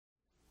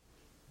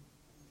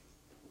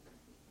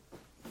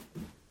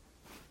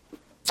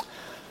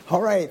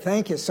All right,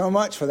 thank you so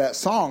much for that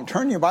song.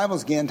 Turn your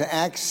Bibles again to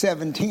Acts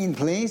 17,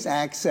 please.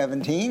 Acts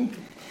 17.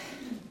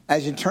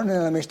 As you turn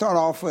in, let me start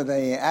off with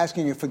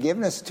asking your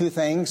forgiveness. Two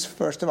things.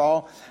 First of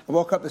all, I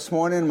woke up this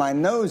morning and my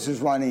nose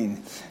is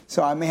running,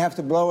 so I may have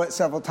to blow it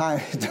several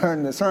times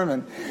during the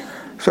sermon.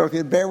 So if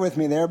you'd bear with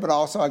me there, but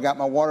also I got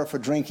my water for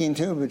drinking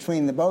too.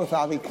 Between the both,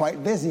 I'll be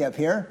quite busy up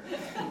here.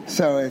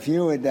 So if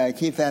you would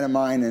keep that in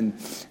mind.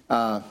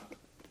 And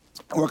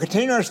we're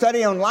continuing our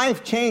study on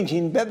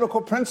life-changing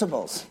biblical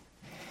principles.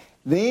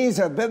 These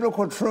are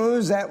biblical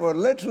truths that will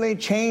literally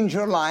change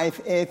your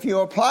life if you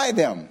apply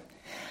them.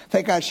 I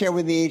think I share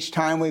with you each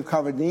time we've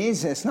covered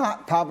these. It's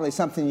not probably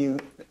something you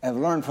have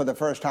learned for the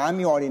first time.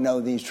 You already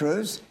know these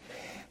truths.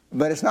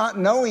 But it's not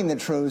knowing the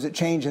truths that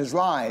changes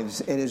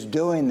lives. It is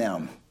doing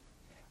them.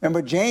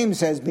 Remember, James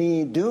says, be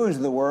ye doers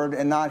of the word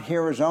and not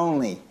hearers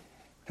only.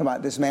 Talking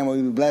about this man will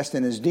be blessed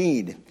in his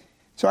deed.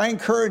 So I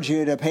encourage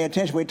you to pay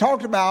attention. We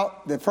talked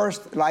about the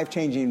first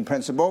life-changing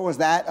principle was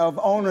that of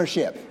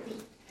ownership.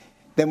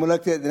 Then we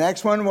looked at the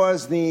next one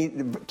was the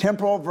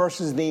temporal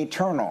versus the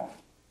eternal.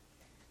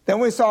 Then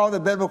we saw the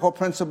biblical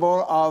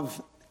principle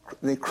of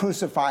the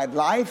crucified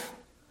life.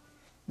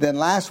 Then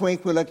last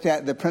week we looked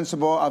at the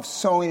principle of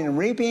sowing and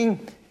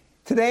reaping.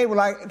 Today we'd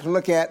like to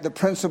look at the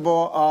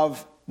principle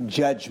of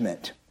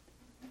judgment.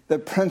 The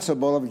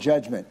principle of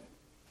judgment.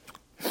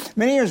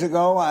 Many years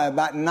ago,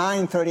 about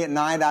 9:30 at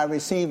night, I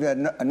received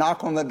a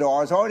knock on the door.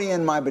 I was already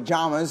in my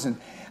pajamas and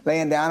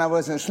laying down. I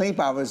wasn't asleep.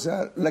 I was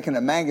looking at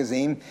a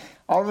magazine.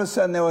 All of a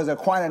sudden, there was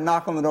quite a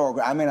knock on the door.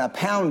 A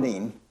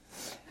pounding.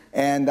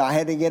 And I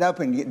had to get up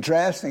and get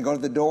dressed and go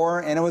to the door.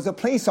 And it was a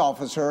police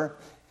officer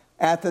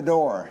at the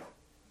door.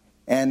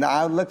 And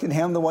I looked at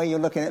him the way you're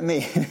looking at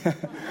me.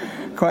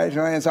 Quite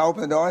joyous. And so I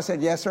opened the door. I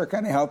said, yes, sir,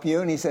 can I help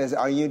you? And he says,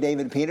 are you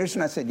David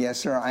Peterson? I said, yes,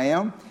 sir, I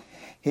am.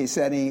 He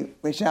said he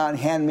reached out and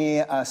handed me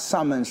a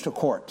summons to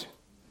court.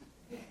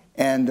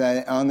 And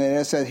on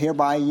there it said,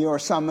 hereby you are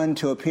summoned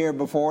to appear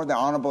before the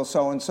Honorable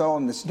so-and-so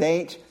on this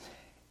date.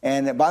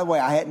 And by the way,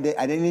 I didn't do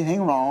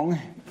anything wrong.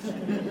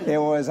 I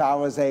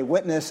was a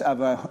witness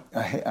of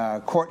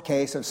a court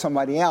case of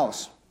somebody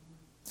else.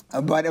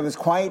 But it was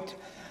quite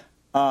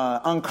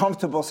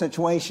uncomfortable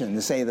situation,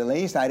 to say the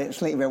least. I didn't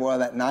sleep very well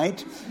that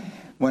night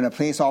when a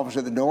police officer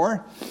at the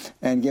door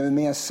and giving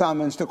me a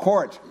summons to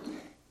court.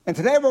 And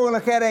today we're going to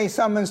look at a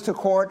summons to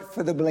court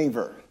for the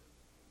believer.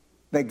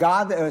 That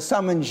God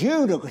summons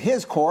you to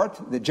his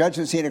court, the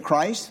judgment seat of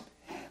Christ.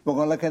 We're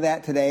going to look at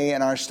that today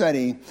in our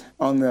study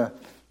on the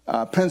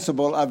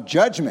principle of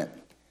judgment.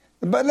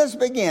 But let's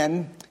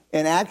begin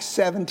in Acts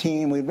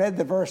 17. We read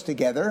the verse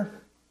together.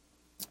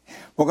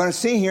 We're going to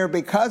see here,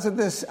 because of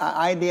this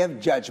idea of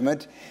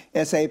judgment,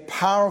 it's a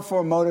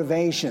powerful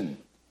motivation.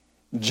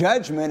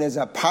 Judgment is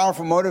a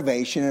powerful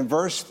motivation. In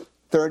verse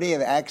 30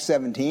 of Acts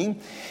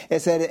 17,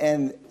 it said,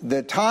 and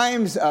the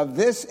times of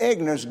this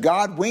ignorance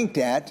God winked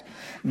at,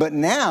 but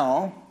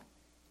now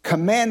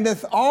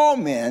commandeth all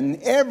men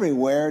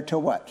everywhere to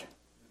what?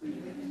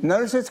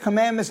 Notice its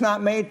commandment's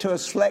not made to a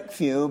select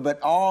few,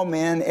 but all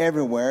men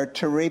everywhere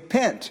to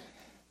repent.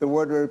 The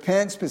word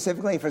repent,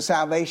 specifically for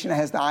salvation,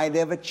 has the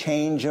idea of a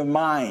change of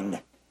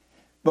mind.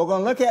 But we're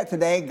going to look at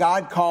today,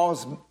 God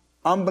calls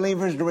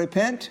unbelievers to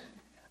repent.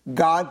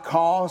 God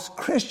calls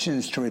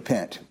Christians to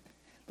repent.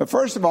 But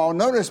first of all,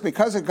 notice,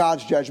 because of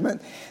God's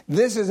judgment,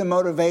 this is a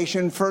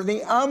motivation for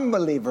the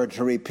unbeliever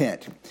to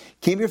repent.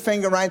 Keep your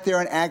finger right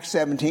there in Acts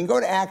 17. Go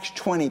to Acts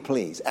 20,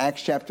 please.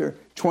 Acts chapter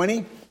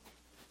 20.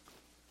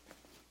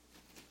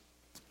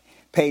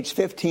 Page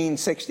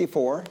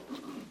 1564.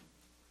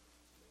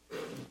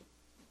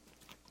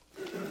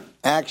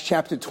 Acts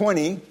chapter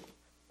 20.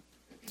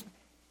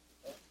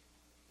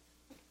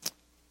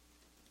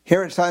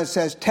 Here it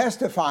says,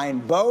 testifying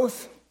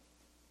both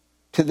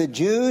to the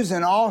Jews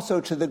and also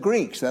to the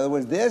Greeks. In other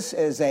words, this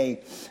is a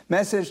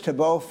message to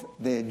both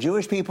the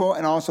Jewish people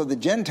and also the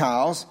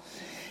Gentiles.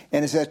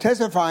 And it says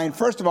testifying,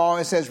 first of all,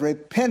 it says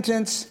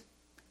repentance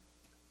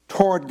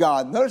toward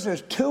God. Notice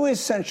there's two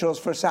essentials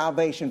for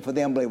salvation for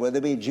the unbeliever, whether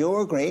it be Jew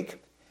or Greek.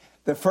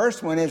 The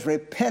first one is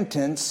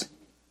repentance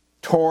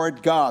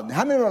toward God.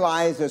 How many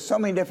realize there's so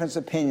many different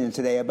opinions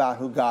today about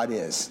who God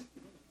is?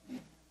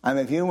 I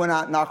mean, if you went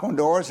out and knock on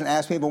doors and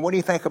ask people, what do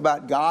you think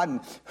about God and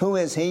who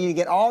is he? You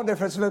get all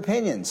different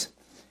opinions.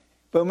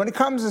 But when it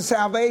comes to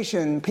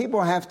salvation,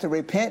 people have to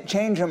repent,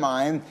 change their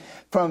mind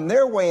from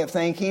their way of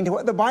thinking to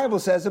what the Bible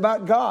says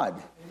about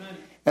God.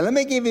 And let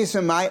me give you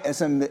some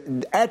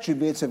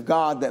attributes of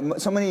God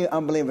that so many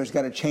unbelievers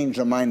got to change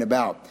their mind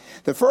about.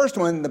 The first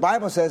one, the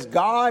Bible says,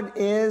 God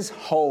is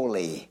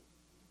holy.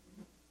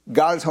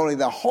 God is holy.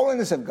 The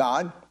holiness of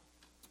God,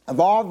 of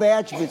all the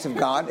attributes of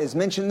God, is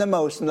mentioned the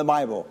most in the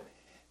Bible.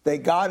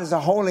 That God is a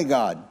holy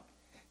God.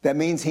 That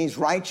means he's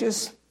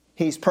righteous,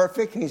 he's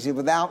perfect, he's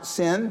without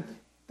sin.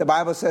 The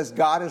Bible says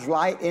God is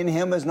light, in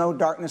him is no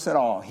darkness at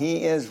all.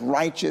 He is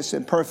righteous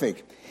and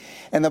perfect.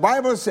 And the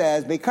Bible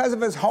says, because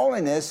of his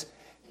holiness,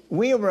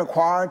 we are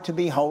required to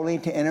be holy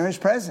to enter his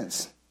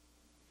presence.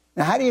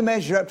 Now, how do you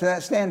measure up to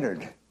that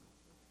standard?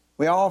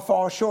 We all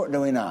fall short,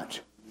 do we not?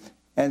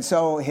 And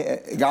so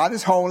God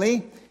is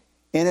holy.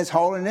 In his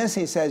holiness,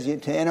 he says,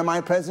 to enter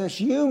my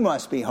presence, you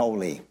must be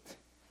holy.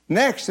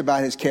 Next,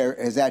 about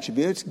his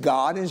attributes,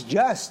 God is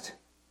just.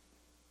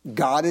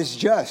 God is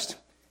just.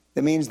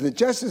 That means the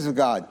justice of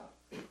God.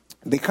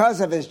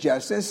 Because of his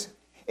justice,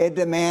 it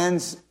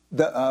demands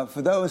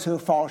for those who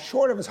fall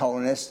short of his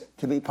holiness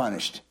to be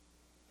punished.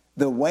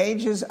 The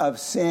wages of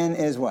sin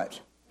is what?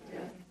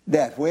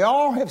 Death. We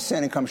all have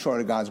sinned and come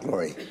short of God's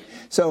glory.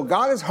 So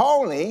God is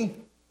holy.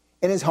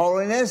 In his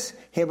holiness,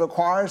 he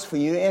requires for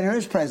you to enter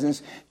his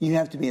presence, you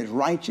have to be as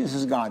righteous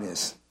as God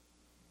is.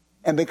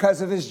 And because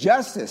of his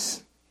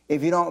justice,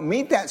 if you don't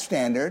meet that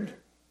standard,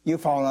 you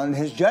fall under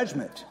his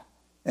judgment.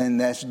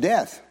 And that's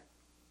death.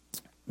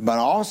 But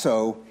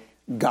also,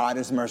 God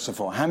is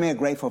merciful. How many are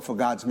grateful for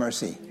God's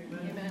mercy?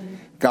 Amen.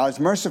 God's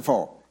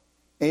merciful.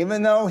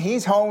 Even though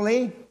he's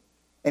holy,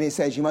 and he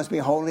says, you must be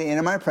holy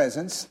in my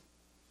presence,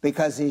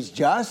 because he's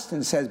just,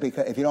 and says,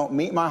 because if you don't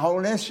meet my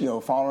holiness,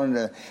 you'll fall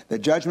under the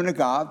judgment of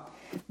God.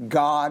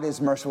 God is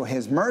merciful.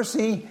 His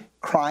mercy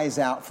cries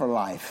out for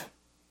life.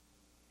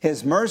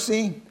 His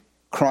mercy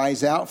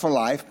cries out for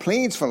life,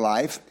 pleads for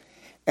life.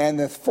 And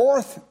the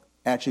fourth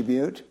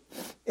attribute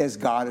is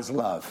God is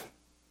love.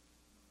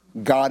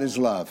 God is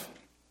love.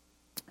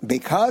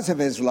 Because of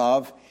his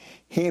love,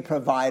 he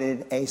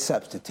provided a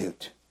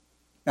substitute.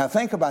 Now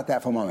think about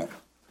that for a moment.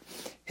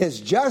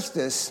 His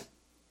justice,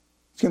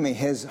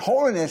 his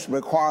holiness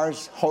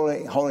requires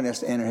holiness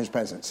to enter his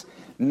presence.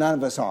 None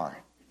of us are.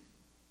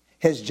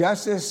 His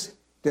justice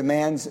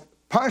demands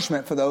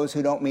punishment for those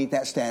who don't meet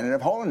that standard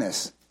of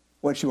holiness,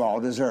 which you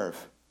all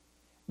deserve.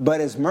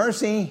 But his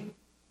mercy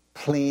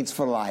pleads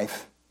for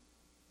life.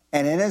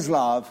 And in his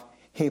love,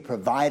 he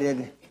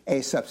provided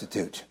a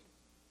substitute.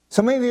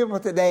 So many people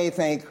today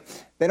think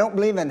they don't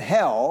believe in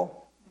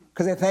hell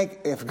because they think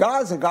if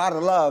God's a God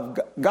of love,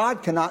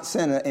 God cannot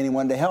send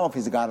anyone to hell if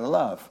he's a God of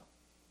love.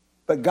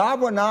 But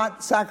God will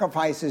not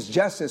sacrifice his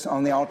justice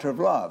on the altar of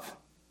love.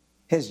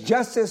 His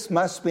justice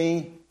must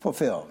be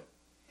fulfilled.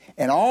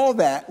 And all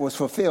that was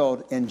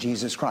fulfilled in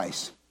Jesus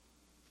Christ.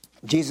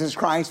 Jesus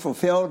Christ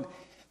fulfilled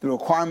the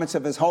requirements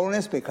of his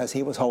holiness because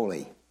he was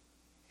holy.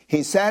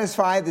 He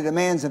satisfied the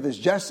demands of his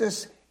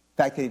justice,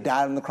 the fact that he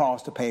died on the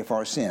cross to pay for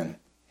our sin.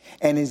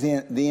 And is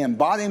the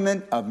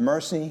embodiment of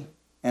mercy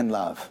and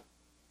love.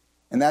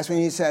 And that's when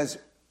he says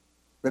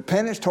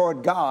repentance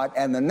toward God,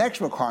 and the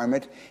next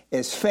requirement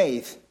is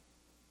faith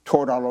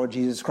toward our Lord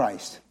Jesus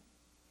Christ.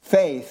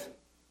 Faith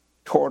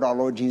toward our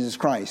Lord Jesus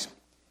Christ.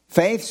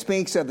 Faith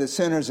speaks of the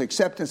sinner's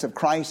acceptance of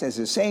Christ as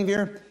his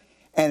Savior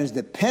and his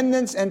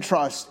dependence and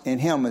trust in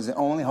him as the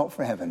only hope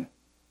for heaven.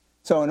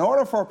 So in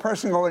order for a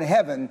person to go to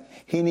heaven,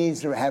 he needs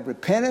to have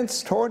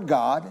repentance toward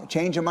God,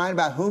 change your mind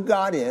about who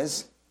God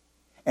is,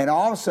 and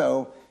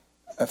also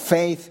a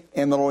faith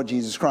in the Lord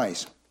Jesus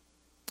Christ.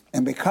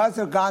 And because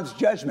of God's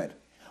judgment,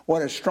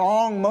 what a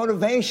strong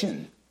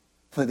motivation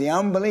for the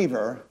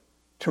unbeliever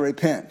to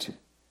repent.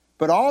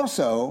 But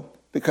also,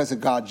 because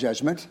of God's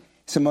judgment,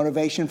 it's a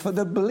motivation for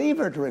the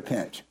believer to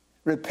repent.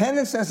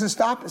 Repentance doesn't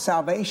stop at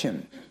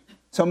salvation.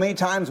 So many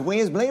times we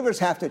as believers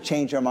have to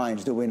change our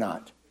minds, do we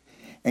not?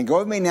 And go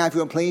with me now, if you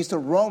will please, to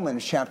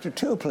Romans chapter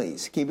 2,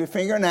 please. Keep your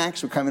finger in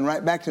Acts. We're coming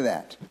right back to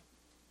that.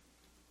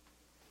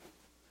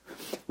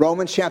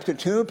 Romans chapter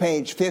 2,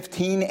 page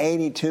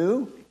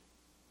 1582.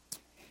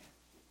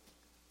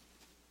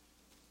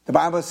 The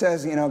Bible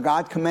says,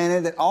 God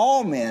commanded that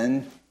all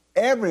men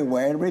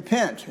everywhere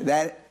repent.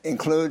 That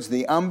includes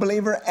the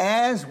unbeliever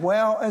as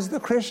well as the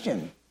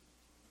Christian.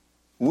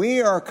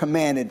 We are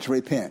commanded to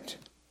repent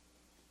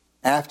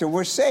after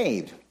we're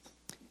saved.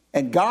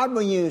 And God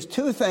will use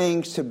two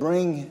things to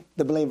bring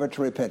the believer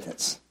to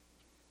repentance.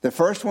 The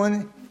first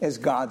one is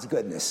God's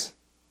goodness.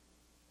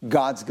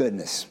 God's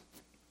goodness.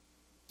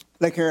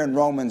 Look here in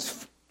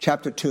Romans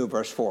chapter 2,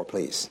 verse 4,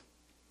 please.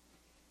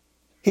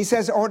 He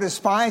says, or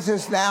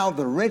despisest thou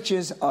the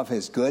riches of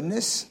his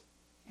goodness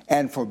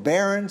and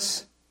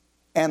forbearance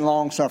and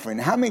long-suffering?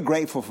 How many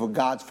grateful for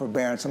God's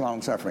forbearance and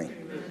long-suffering?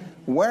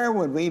 Where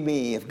would we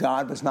be if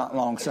God was not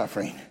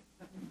long-suffering?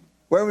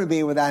 Where would we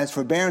be without his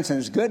forbearance and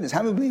his goodness?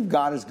 How many believe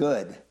God is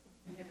good?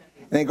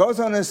 And it goes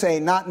on to say,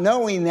 not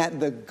knowing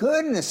that the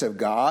goodness of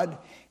God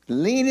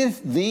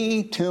leadeth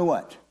thee to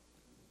what?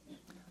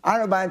 I don't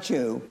know about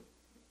you.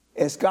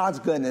 It's God's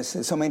goodness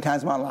that so many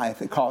times in my life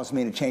that caused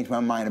me to change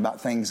my mind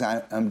about things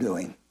I'm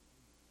doing.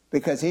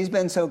 Because he's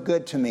been so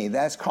good to me.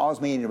 That's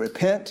caused me to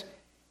repent,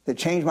 to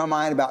change my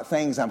mind about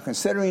things I'm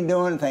considering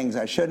doing, things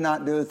I should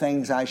not do,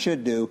 things I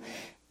should do.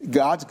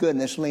 God's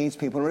goodness leads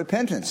people to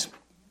repentance.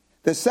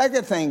 The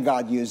second thing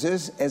God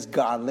uses is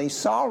godly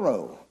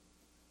sorrow.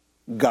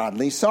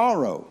 Godly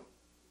sorrow.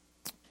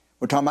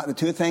 We're talking about the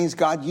two things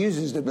God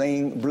uses to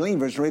bring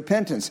believers to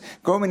repentance.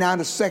 Go with me now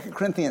to 2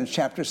 Corinthians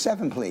chapter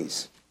 7,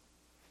 please.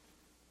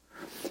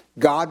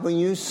 God will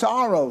use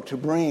sorrow to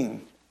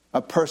bring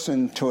a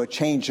person to a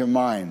change of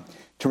mind,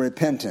 to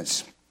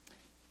repentance.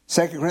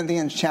 2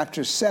 Corinthians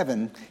chapter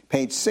 7,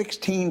 page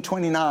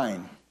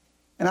 1629.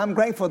 And I'm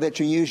grateful that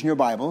you're using your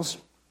Bibles,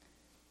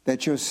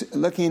 that you're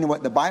looking at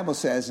what the Bible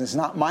says. It's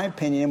not my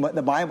opinion, what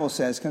the Bible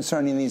says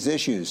concerning these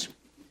issues.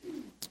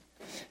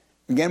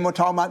 Again, we'll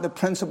talk about the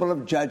principle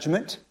of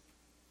judgment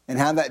and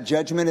how that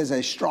judgment is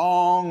a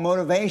strong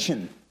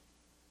motivation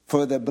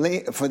for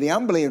the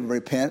unbeliever to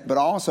repent, but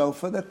also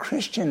for the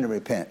Christian to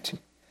repent.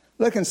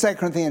 Look in 2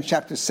 Corinthians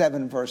chapter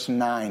 7, verse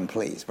 9,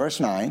 please. Verse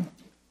 9.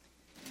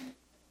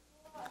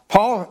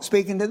 Paul,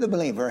 speaking to the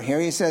believer, here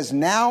he says,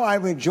 "Now I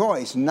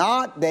rejoice,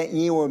 not that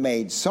ye were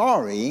made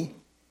sorry,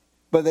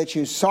 but that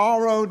you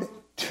sorrowed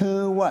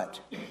to" what?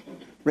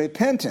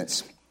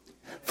 Repentance.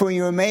 "For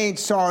you were made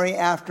sorry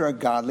after a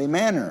godly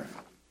manner.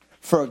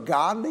 For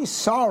godly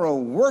sorrow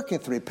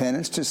worketh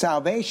repentance to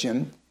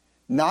salvation,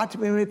 not to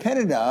be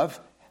repented of,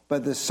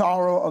 but the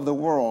sorrow of the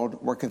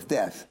world worketh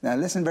death." Now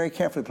listen very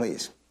carefully,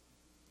 please.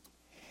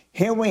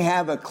 Here we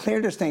have a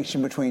clear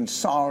distinction between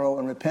sorrow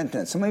and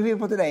repentance. So many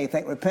people today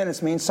think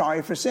repentance means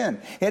sorry for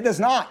sin. It does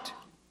not.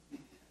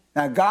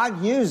 Now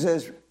God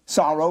uses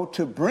sorrow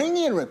to bring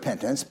in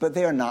repentance, but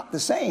they are not the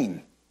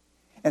same.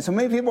 And so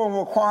many people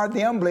require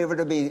the unbeliever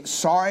to be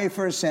sorry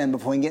for sin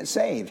before he can get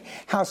saved.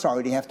 How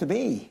sorry do you have to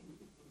be?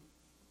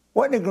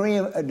 What degree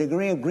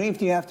of grief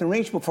do you have to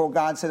reach before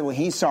God says, well,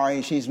 he's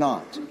sorry, she's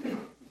not?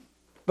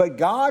 But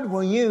God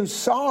will use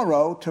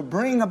sorrow to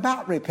bring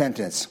about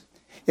repentance.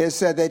 It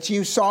said that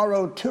you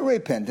sorrowed to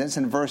repentance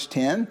in verse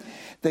 10.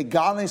 The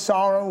godly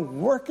sorrow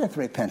worketh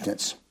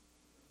repentance.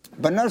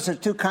 But notice there's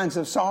two kinds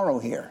of sorrow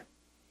here.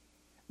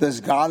 There's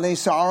godly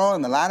sorrow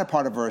in the latter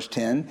part of verse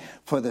 10.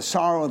 For the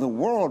sorrow of the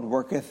world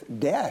worketh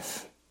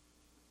death.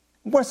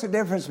 What's the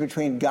difference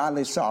between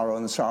godly sorrow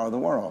and the sorrow of the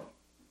world?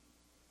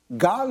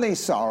 Godly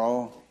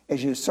sorrow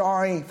is you're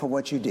sorry for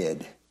what you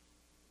did.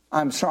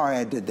 I'm sorry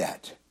I did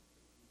that.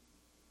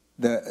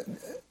 The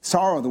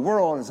sorrow of the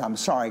world is I'm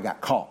sorry I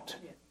got caught.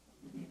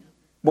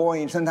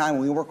 Boy, sometimes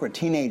we work with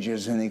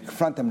teenagers and they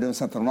confront them doing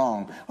something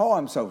wrong. Oh,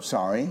 I'm so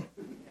sorry.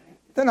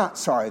 They're not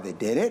sorry they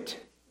did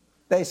it.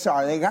 They're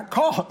sorry they got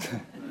caught.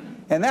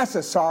 And that's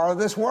the sorrow of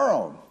this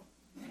world.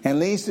 And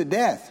leads to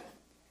death.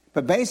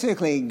 But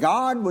basically,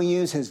 God will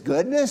use his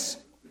goodness,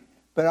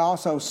 but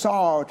also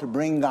sorrow to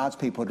bring God's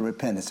people to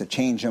repentance, to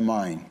change their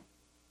mind.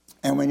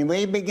 And when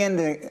we begin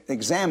to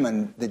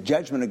examine the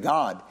judgment of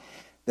God,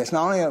 that's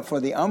not only for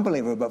the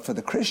unbeliever, but for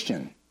the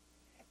Christian,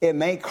 it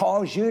may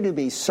cause you to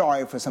be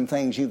sorry for some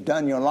things you've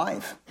done in your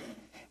life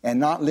and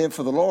not live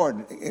for the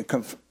Lord,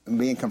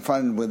 being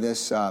confronted with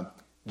this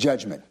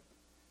judgment.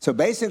 So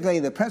basically,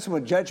 the principle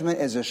of judgment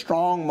is a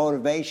strong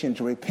motivation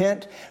to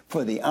repent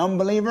for the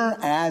unbeliever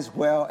as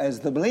well as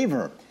the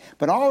believer.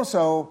 But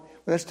also,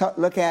 let's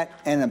look at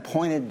an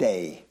appointed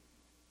day.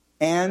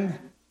 An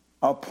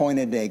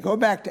appointed day. Go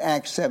back to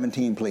Acts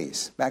 17,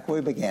 please. Back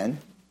where we began.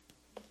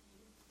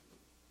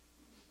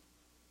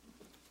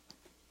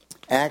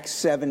 Acts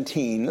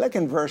 17. Look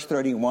in verse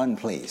 31,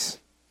 please.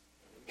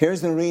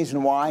 Here's the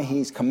reason why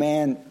he's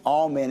commanded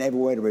all men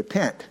everywhere to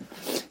repent.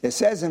 It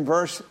says in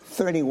verse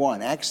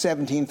 31, Acts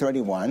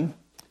 17:31,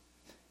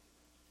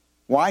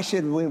 why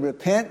should we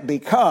repent?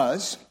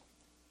 Because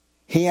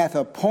he hath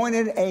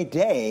appointed a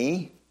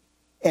day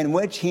in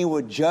which he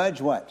would judge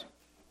what?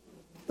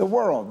 The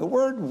world. The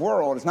word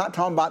world is not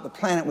talking about the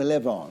planet we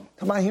live on. It's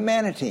talking about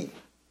humanity.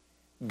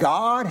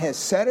 God has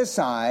set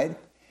aside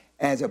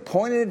as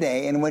appointed a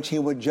day in which he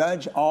would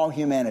judge all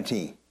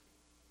humanity.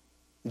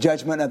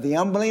 Judgment of the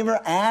unbeliever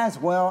as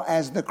well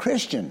as the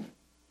Christian.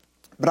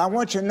 But I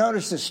want you to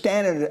notice the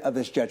standard of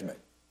this judgment.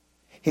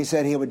 He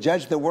said he would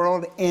judge the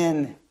world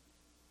in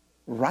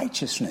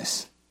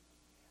righteousness.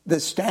 The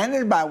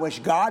standard by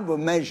which God will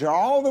measure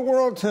all the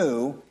world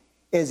to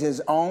is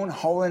his own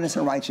holiness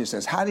and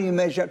righteousness. How do you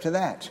measure up to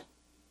that?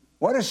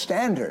 What a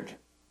standard.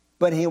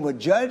 But he would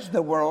judge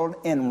the world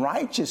in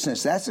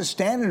righteousness. That's the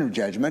standard of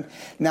judgment.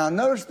 Now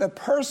notice the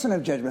person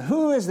of judgment.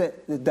 Who is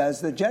it that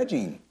does the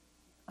judging?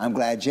 I'm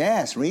glad you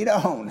asked. Read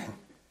on.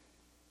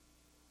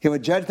 He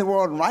would judge the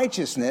world in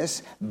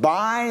righteousness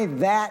by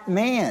that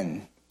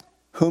man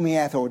whom he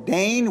hath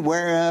ordained,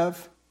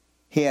 whereof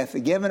he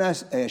hath given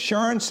us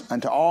assurance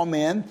unto all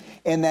men,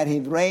 in that he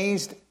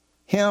raised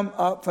him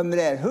up from the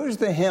dead. Who's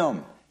the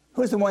him?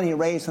 Who's the one he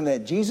raised from the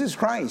dead? Jesus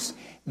Christ.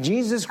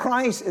 Jesus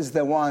Christ is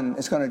the one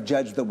that's going to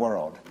judge the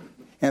world.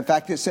 In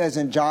fact, it says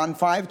in John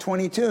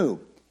 5:22,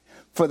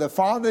 for the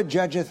Father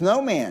judgeth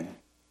no man,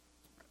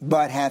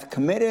 but hath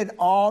committed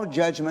all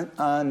judgment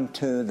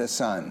unto the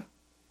Son.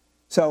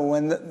 So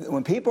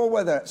when people,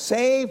 whether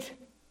saved,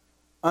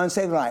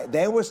 unsaved, right,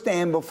 they will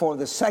stand before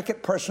the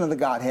second person of the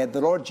Godhead,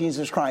 the Lord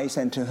Jesus Christ,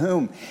 and to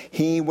whom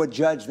he would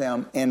judge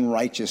them in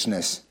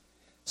righteousness.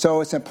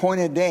 So it's an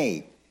appointed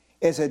day.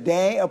 It's a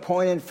day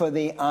appointed for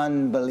the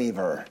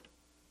unbeliever.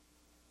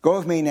 Go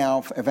with me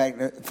now. In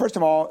fact, first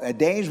of all, a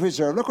day is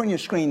reserved. Look on your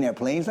screen there,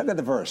 please. Look at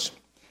the verse.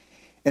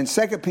 In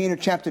 2 Peter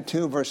chapter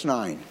 2, verse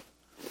 9.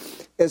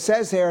 It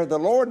says there, the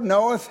Lord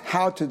knoweth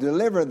how to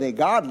deliver the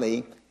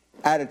godly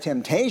out of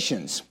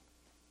temptations,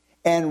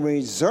 and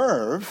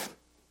reserve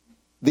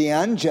the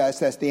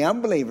unjust, that's the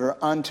unbeliever,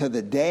 unto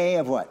the day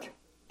of what?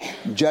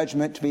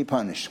 Judgment to be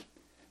punished.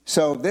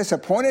 So this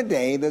appointed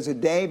day, there's a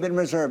day been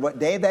reserved. What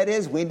day that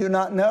is, we do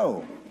not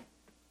know.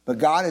 But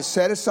God has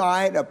set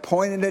aside,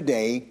 appointed a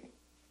day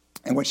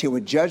in which he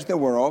would judge the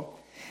world.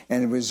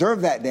 and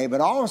reserved that day,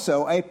 but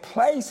also a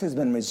place has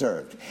been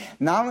reserved.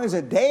 Not only has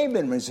a day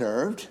been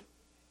reserved,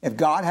 if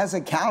God has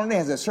a calendar,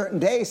 has a certain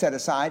day set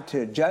aside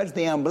to judge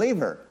the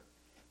unbeliever,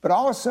 but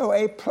also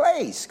a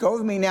place. Go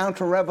with me now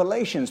to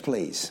Revelations,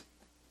 please.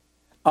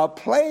 A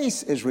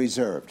place is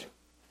reserved.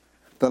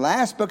 The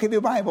last book of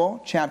your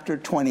Bible, chapter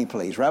 20,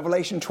 please.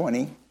 Revelation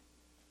 20,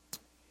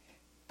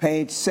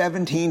 page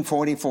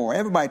 1744.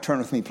 Everybody turn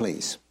with me,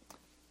 please.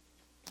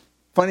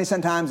 Funny,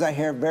 sometimes I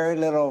hear very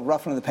little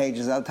ruffling of the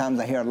pages. Other times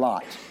I hear a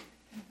lot.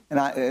 And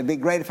it'd be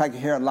great if I could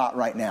hear a lot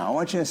right now. I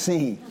want you to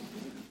see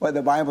what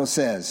the Bible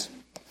says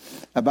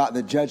about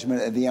the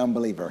judgment of the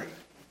unbeliever.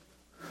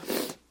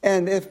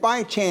 And if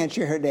by chance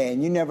you're here today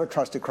and you never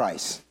trusted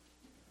Christ,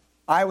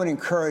 I would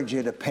encourage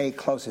you to pay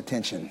close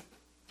attention,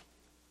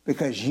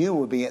 because you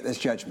will be at this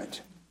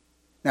judgment.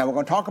 Now, we're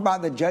going to talk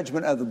about the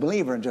judgment of the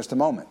believer in just a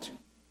moment.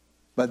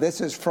 But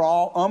this is for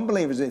all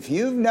unbelievers. If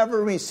you've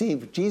never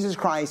received Jesus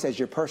Christ as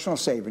your personal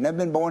Savior, never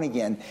been born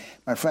again,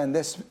 my friend,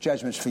 this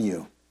judgment's for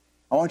you.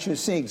 I want you to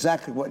see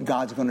exactly what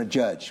God's going to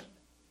judge.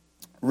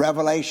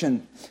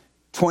 Revelation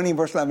 20,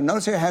 verse 11.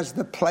 Notice here it has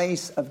the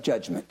place of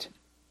judgment.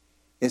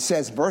 It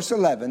says, verse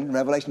 11,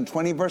 Revelation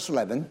 20, verse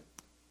 11.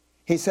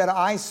 He said,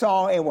 I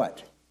saw a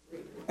what?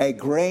 A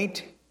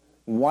great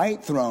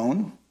white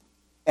throne,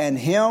 and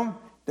him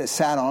that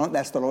sat on it,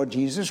 that's the Lord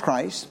Jesus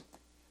Christ,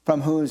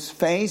 from whose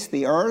face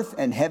the earth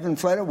and heaven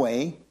fled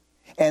away,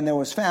 and there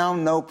was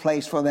found no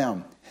place for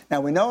them. Now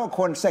we know,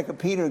 according to 2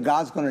 Peter,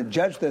 God's going to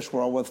judge this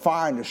world with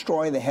fire and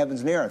destroy the heavens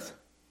and the earth.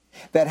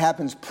 That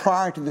happens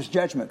prior to this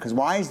judgment, because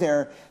why is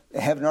there? The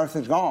heaven and earth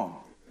is gone.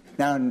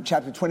 Now in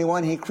chapter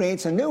 21, he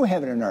creates a new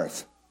heaven and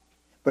earth.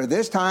 But at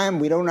this time,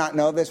 we do not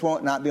know this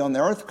won't not be on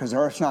the earth, because the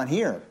earth's not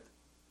here.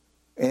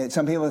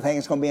 Some people think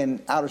it's going to be in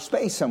outer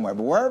space somewhere.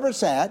 But wherever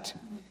it's at,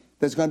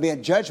 there's going to be a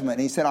judgment.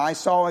 And he said, I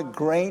saw a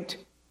great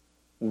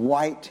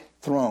white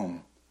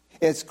throne.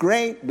 It's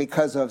great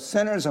because of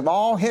sinners of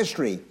all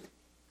history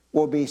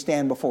will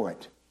stand before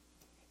it.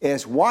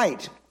 It's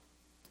white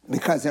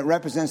because it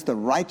represents the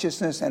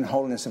righteousness and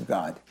holiness of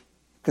God.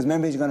 Because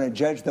remember, he's going to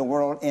judge the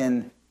world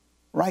in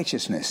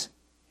righteousness.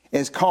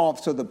 It's called,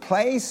 so the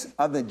place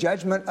of the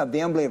judgment of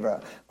the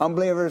unbeliever.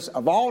 Unbelievers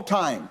of all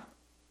time,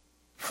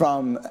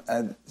 from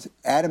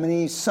Adam and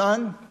Eve's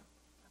son,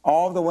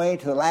 all the way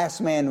to the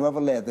last man who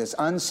ever lived, this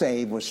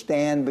unsaved, will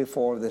stand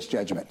before this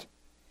judgment.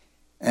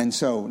 And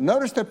so,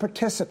 notice the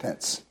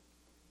participants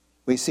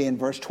we see in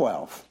verse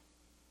 12.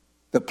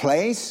 The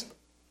place,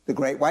 the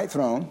great white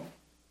throne.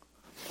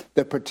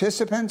 The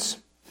participants,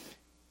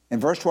 in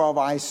verse 12,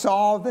 I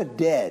saw the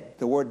dead.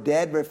 The word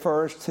dead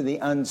refers to the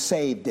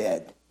unsaved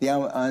dead,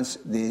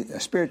 the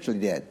spiritually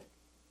dead.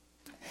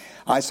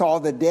 I saw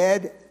the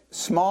dead,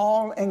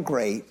 small and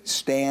great,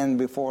 stand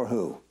before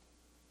who?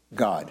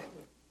 God.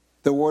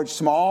 The word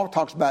small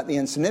talks about the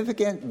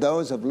insignificant,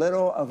 those of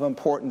little of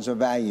importance or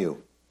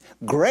value.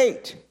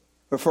 Great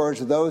refers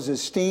to those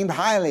esteemed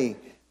highly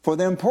for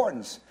their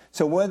importance.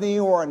 So whether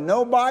you are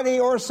nobody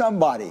or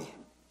somebody,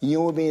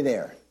 you will be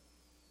there.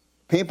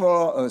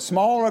 People,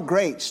 small or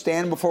great,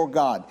 stand before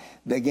God.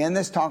 Again,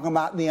 this is talking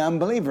about the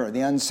unbeliever,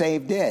 the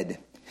unsaved dead.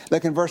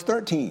 Look in verse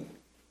 13.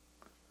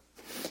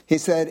 He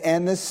said,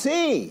 and the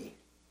sea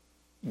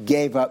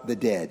gave up the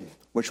dead,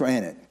 which were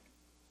in it.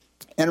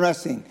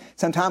 Interesting.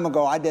 Some time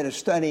ago, I did a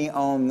study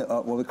on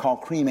what we call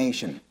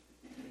cremation.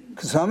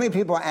 Because so many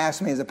people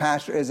ask me as a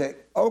pastor, is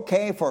it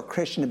okay for a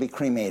Christian to be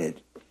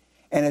cremated?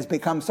 And it's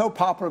become so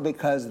popular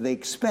because of the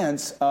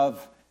expense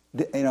of,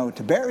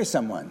 to bury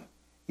someone.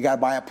 You got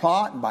to buy a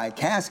plot and buy a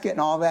casket and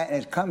all that, and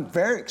it's become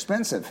very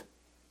expensive.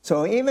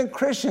 So even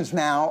Christians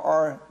now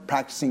are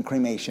practicing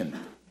cremation.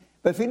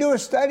 But if you do a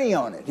study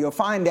on it, you'll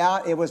find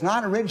out it was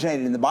not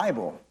originated in the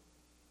Bible.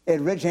 It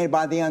originated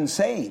by the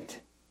unsaved.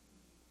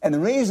 And the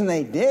reason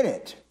they did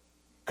it,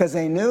 because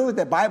they knew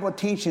the Bible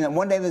teaching that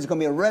one day there's going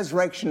to be a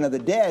resurrection of the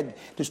dead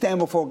to stand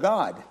before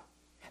God.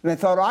 And they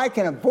thought, I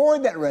can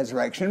avoid that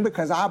resurrection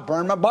because I'll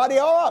burn my body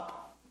all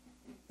up.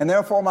 And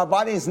therefore my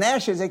body is in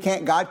ashes.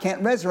 God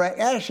can't resurrect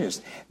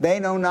ashes. They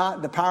know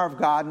not the power of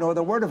God nor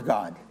the word of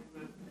God.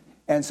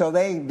 And so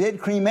they did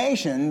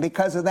cremation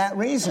because of that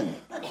reason.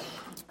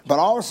 But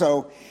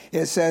also,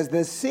 it says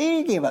the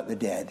sea gave up the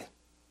dead.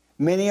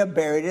 Many are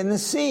buried in the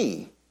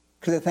sea.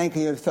 Because they think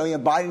if you throw your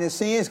body in the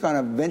sea, it's going to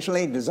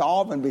eventually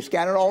dissolve and be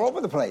scattered all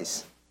over the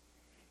place.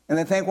 And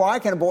they think, well, I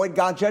can avoid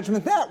God's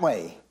judgment that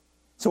way.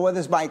 So whether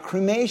it's by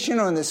cremation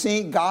or in the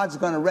sea, God's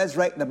going to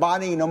resurrect the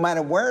body no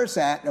matter where it's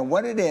at and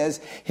what it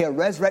is. He'll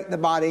resurrect the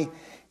body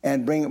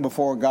and bring it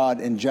before God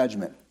in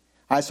judgment.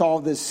 I saw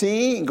the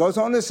sea, it goes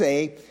on to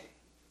say,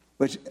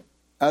 which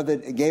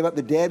gave up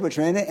the dead which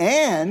were in it,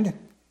 and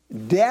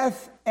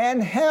death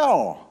and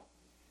hell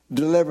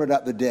delivered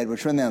up the dead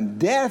which were in them.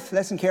 Death,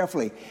 listen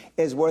carefully,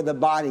 is where the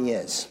body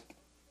is,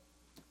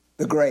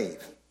 the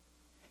grave.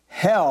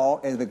 Hell,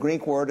 is the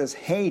Greek word is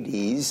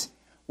Hades,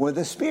 where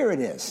the spirit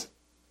is.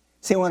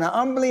 See, when an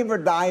unbeliever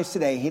dies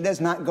today, he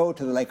does not go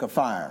to the lake of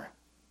fire.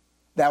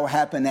 That will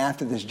happen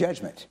after this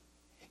judgment.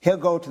 He'll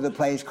go to the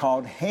place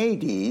called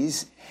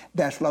Hades,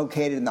 that's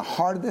located in the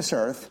heart of this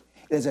earth.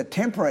 is a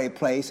temporary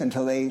place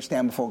until they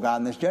stand before God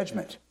in this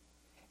judgment.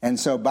 And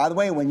so, by the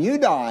way, when you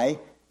die,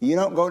 you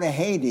don't go to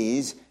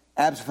Hades.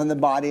 Absent from the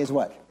body is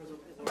what?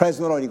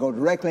 Present of the Lord. You go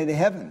directly to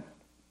heaven.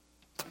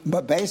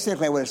 But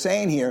basically what it's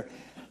saying here,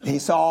 he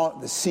saw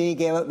the sea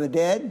gave up the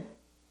dead.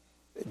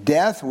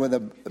 Death, where the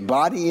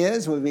body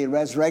is, will be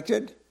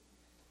resurrected.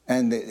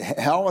 And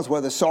hell is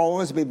where the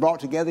soul is to be brought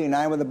together,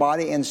 united with the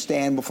body, and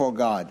stand before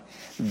God.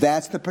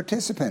 That's the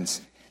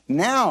participants.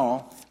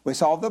 Now, we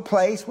saw the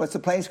place. What's the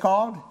place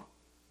called?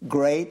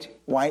 Great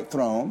White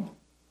Throne.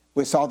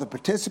 We saw the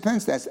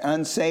participants. That's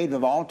unsaved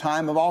of all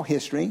time, of all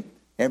history.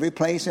 Every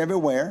place,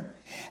 everywhere.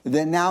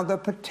 Then now the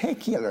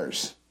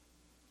particulars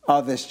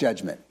of this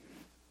judgment.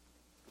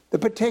 The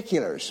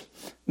particulars.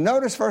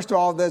 Notice, first of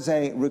all, there's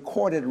a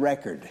recorded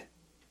record.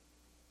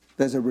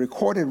 There's a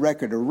recorded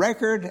record, a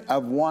record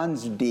of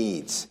one's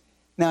deeds.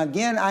 Now,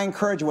 again, I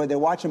encourage you, whether they're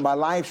watching by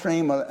live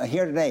stream or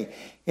here today,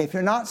 if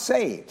you're not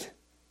saved,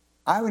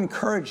 I would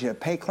encourage you to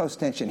pay close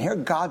attention. Here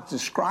God's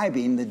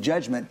describing the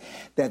judgment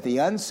that the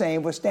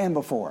unsaved will stand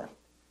before.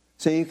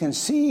 So you can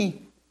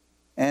see,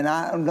 and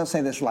I don't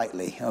say this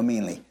lightly or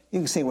meanly, you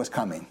can see what's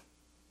coming.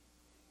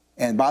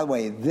 And by the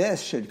way,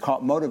 this should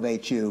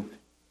motivate you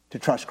to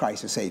trust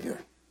Christ as Savior.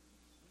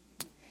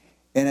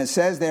 And it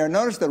says there,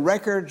 notice the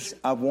records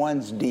of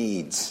one's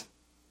deeds.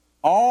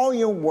 All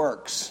your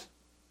works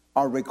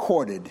are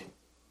recorded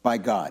by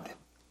God.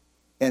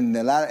 In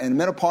the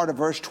middle part of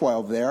verse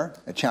 12 there,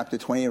 at chapter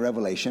 20 of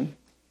Revelation,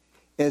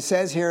 it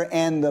says here,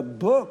 and the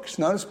books,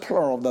 notice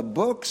plural, the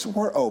books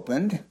were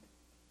opened.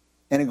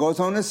 And it goes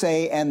on to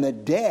say, and the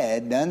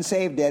dead, the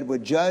unsaved dead, were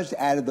judged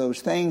out of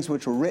those things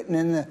which were written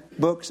in the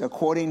books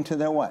according to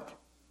their what?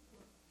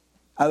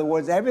 In other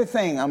words,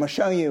 everything, I'm going to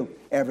show you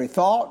every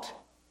thought,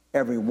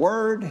 every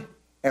word,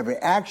 every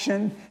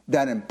action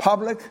done in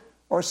public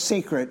or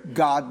secret,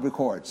 God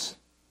records.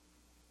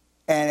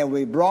 And it will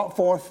be brought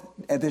forth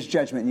at this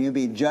judgment, and you'll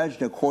be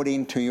judged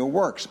according to your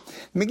works.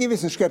 Let me give you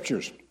some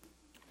scriptures.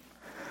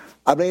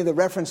 I believe the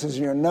references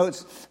in your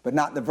notes, but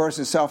not the verse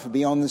itself, will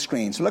be on the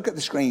screen. So look at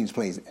the screens,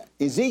 please.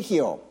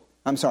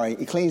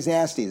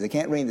 Ecclesiastes. I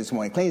can't read this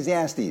morning.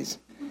 Ecclesiastes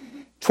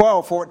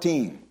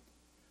 12:14.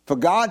 For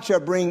God shall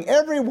bring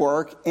every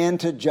work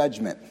into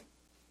judgment,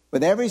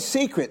 with every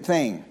secret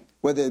thing,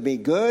 whether it be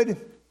good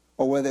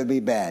or whether it be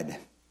bad.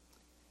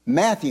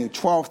 Matthew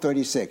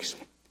 12:36.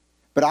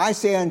 But I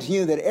say unto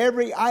you that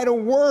every idle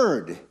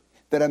word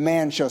that a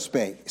man shall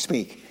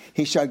speak,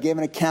 he shall give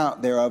an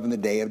account thereof in the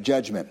day of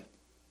judgment.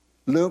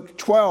 Luke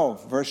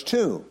 12, verse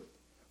 2.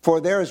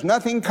 For there is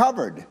nothing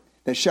covered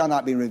that shall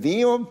not be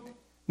revealed,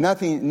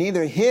 nothing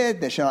neither hid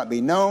that shall not be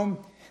known.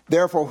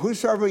 Therefore,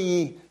 whatsoever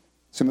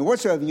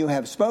you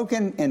have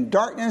spoken in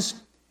darkness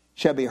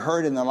shall be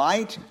heard in the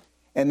light,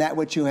 and that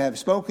which you have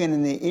spoken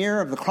in the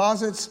ear of the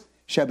closets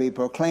shall be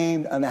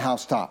proclaimed on the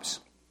housetops.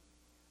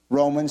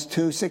 Romans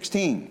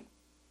 2:16.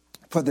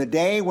 For the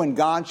day when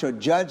God shall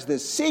judge the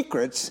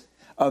secrets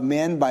of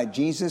men by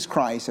Jesus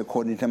Christ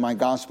according to my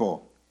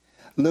gospel.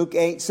 Luke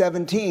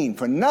 8:17.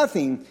 For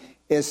nothing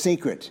is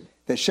secret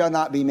that shall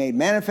not be made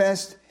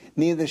manifest,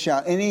 neither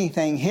shall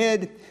anything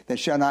hid that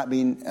shall not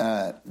be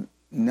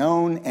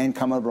known and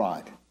come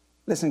abroad.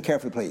 Listen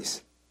carefully,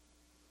 please.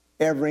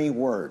 Every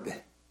word,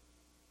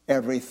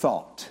 every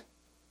thought,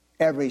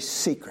 every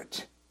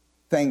secret,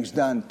 things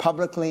done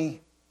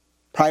publicly,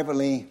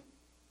 privately,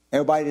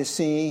 everybody to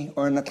see,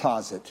 or in the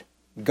closet,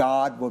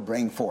 God will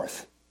bring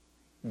forth.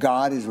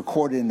 God is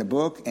recorded in the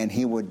book, and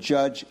he will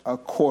judge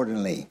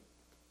accordingly.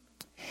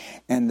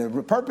 And the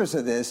purpose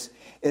of this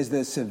is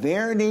the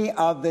severity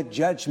of the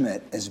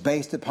judgment is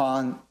based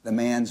upon the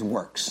man's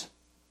works.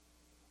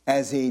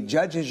 As he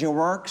judges your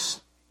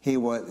works,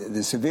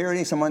 the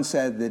severity, someone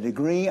said, the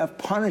degree of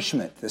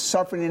punishment, the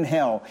suffering in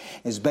hell,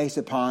 is based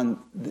upon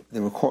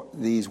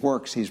these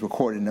works he's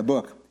recorded in the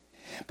book.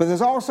 But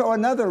there's also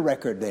another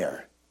record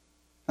there.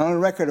 Not only a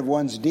record of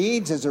one's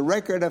deeds, is a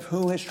record of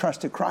who has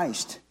trusted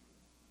Christ.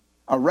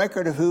 A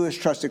record of who has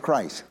trusted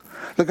Christ.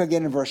 Look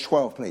again in verse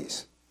 12,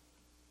 please.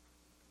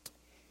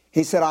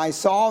 He said, I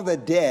saw the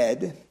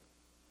dead,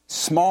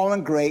 small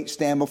and great,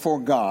 stand before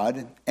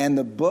God, and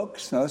the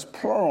books, notice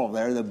plural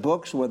there, the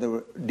books where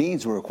the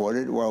deeds were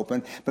recorded were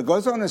open. But it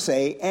goes on to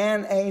say,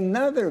 and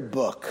another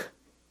book,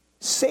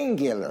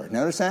 singular,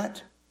 notice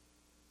that,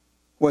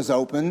 was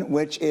open,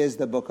 which is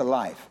the book of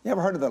life. You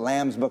ever heard of the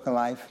Lamb's Book of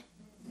Life?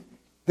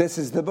 This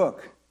is the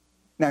book.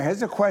 Now,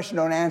 here's a question,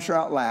 don't answer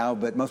out loud,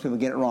 but most people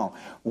get it wrong.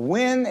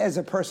 When is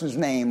a person's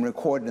name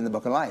recorded in the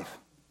book of life?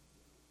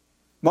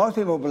 Most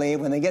people believe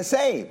when they get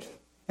saved.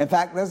 In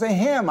fact, there's a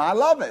hymn. I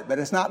love it, but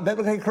it's not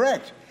biblically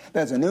correct.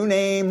 There's a new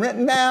name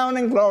written down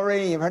in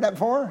glory. You've heard that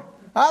before?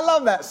 I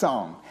love that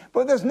song.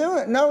 But there's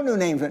no new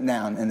names written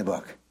down in the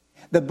book.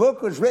 The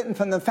book was written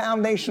from the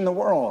foundation of the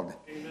world.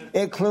 Amen.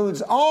 It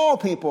includes all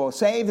people,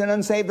 saved and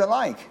unsaved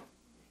alike.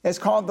 It's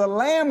called the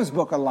Lamb's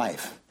Book of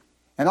Life.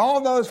 And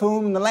all those for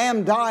whom the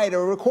Lamb died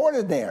are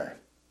recorded there.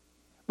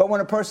 But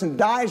when a person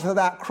dies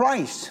without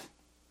Christ,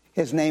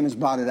 his name is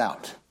blotted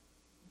out.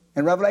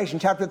 And Revelation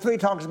chapter 3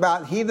 talks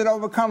about, he that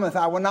overcometh,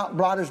 I will not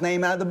blot his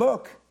name out of the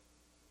book.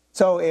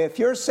 So if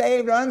you're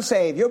saved or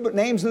unsaved, your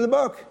name's in the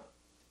book.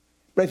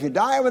 But if you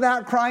die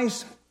without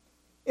Christ,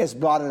 it's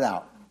blotted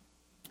out.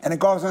 And it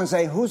goes on to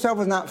say, whosoever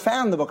was not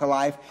found in the book of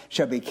life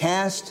shall be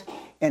cast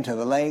into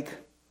the lake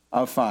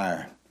of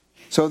fire.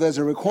 So there's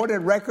a recorded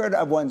record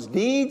of one's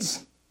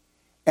deeds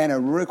and a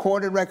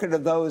recorded record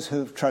of those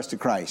who've trusted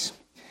Christ.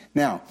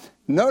 Now,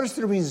 notice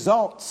the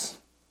results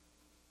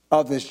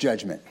of this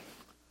judgment.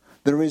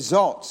 The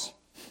results.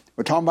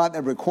 We're talking about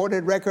the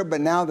recorded record,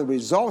 but now the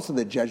results of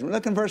the judgment.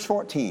 Look in verse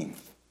 14.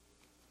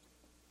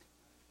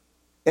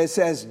 It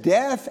says,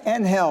 death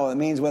and hell, it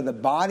means where the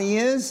body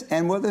is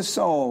and where the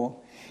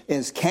soul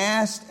is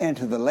cast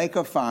into the lake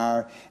of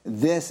fire.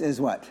 This is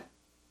what?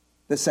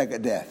 The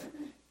second death.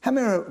 How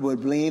many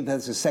would believe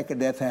that the second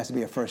death has to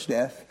be a first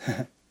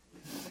death?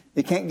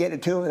 You can't get to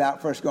two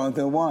without first going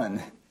through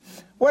one.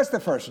 What's the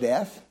first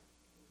death?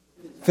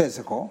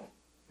 Physical.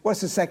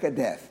 What's the second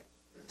death?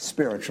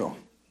 Spiritual.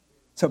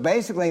 So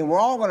basically, we're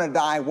all going to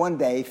die one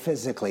day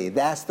physically.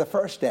 That's the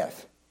first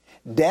death.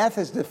 Death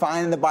is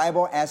defined in the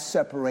Bible as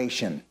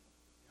separation.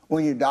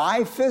 When you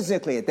die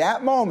physically, at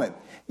that moment,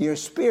 your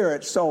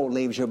spirit soul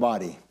leaves your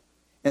body.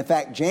 In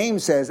fact,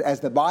 James says,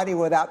 as the body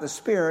without the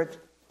spirit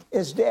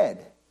is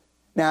dead.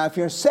 Now, if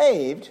you're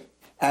saved,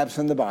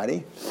 absent the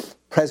body,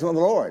 present with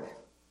the Lord.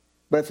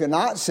 But if you're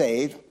not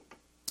saved,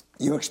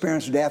 you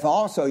experience death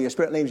also. Your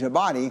spirit leaves your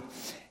body.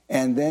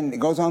 And then it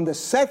goes on the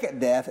second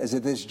death, as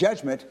if this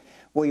judgment,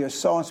 where your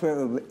soul and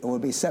spirit will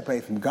be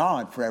separated from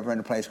God forever in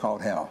a place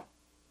called hell.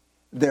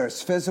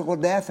 There's physical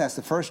death, that's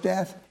the first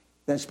death,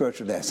 then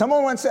spiritual death.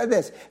 Someone once said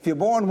this, if you're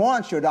born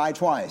once, you'll die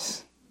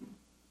twice.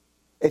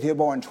 If you're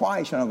born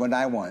twice, you're not going to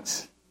die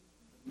once.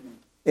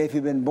 If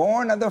you've been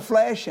born of the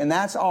flesh, and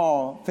that's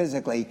all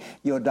physically,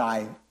 you'll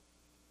die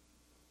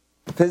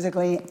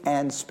physically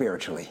and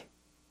spiritually.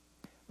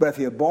 But if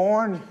you're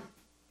born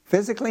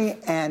physically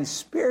and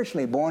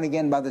spiritually, born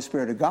again by the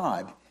Spirit of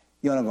God,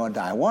 you're only going to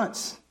die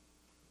once.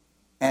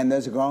 And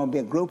there's going to be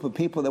a group of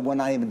people that will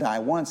not even die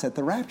once at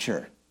the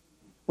rapture.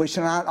 We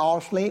shall not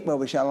all sleep, but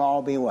we shall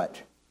all be what?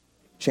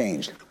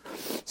 Changed.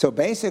 So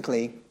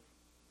basically,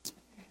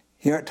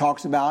 here it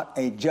talks about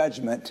a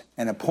judgment,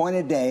 an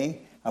appointed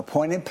day,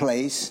 appointed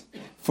place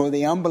for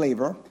the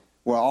unbeliever,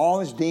 where all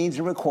his deeds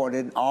are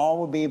recorded, all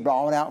will be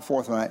brought out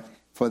forthright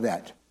for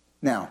that.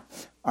 Now,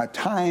 our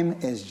time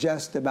is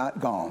just about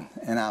gone,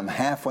 and I'm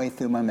halfway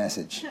through my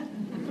message.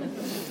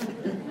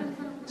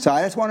 So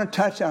I just want to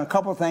touch on a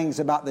couple things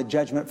about the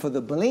judgment for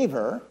the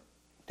believer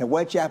to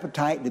whet your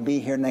appetite to be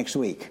here next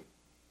week.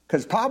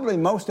 Because probably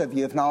most of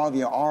you, if not all of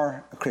you,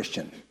 are a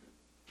Christian.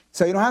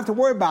 So you don't have to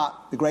worry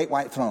about the great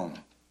white throne.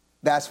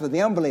 That's for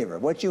the unbeliever.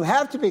 What you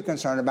have to be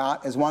concerned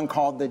about is one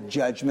called the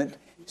judgment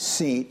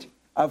seat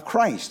of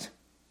Christ.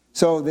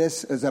 So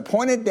this is an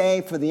appointed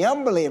day for the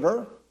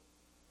unbeliever.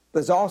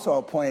 There's also an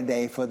appointed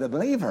day for the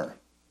believer.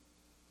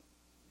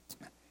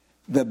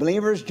 The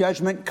believer's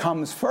judgment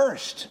comes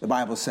first, the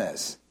Bible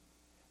says.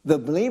 The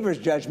believer's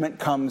judgment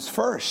comes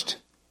first.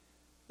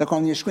 Look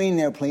on your screen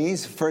there,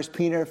 please. 1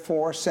 Peter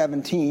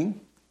 4:17.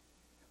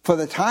 For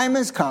the time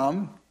has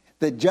come,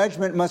 the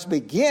judgment must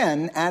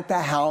begin at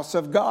the house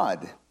of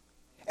God.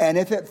 And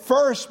if it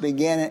first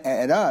begin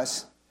at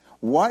us,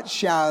 what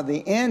shall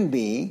the end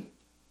be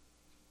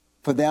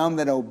for them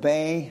that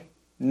obey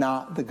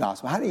not the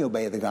gospel? How do you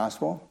obey the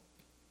gospel?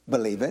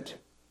 Believe it.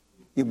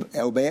 You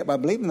obey it by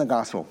believing the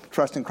gospel,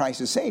 trusting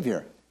Christ as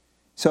Savior.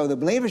 So the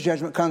believer's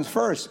judgment comes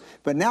first.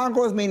 But now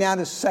go with me now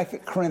to 2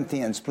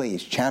 Corinthians,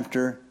 please,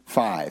 chapter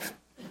 5.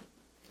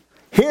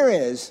 Here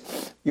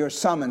is your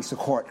summons to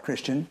court,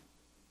 Christian.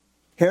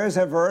 Here is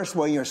a verse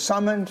where you're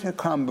summoned to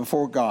come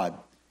before God.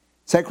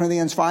 2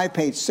 Corinthians 5,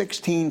 page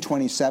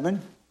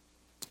 1627.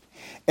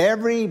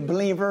 Every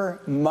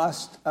believer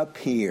must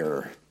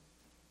appear.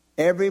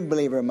 Every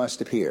believer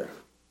must appear.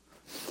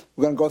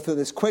 We're going to go through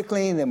this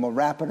quickly, and then we'll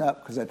wrap it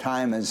up because the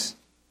time is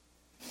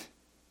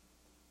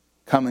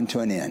coming to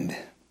an end.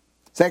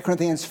 2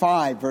 Corinthians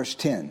 5, verse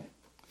 10. In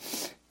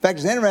fact,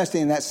 it's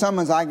interesting that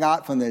summons I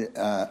got from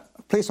the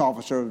police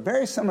officer,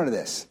 very similar to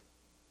this.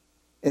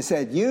 It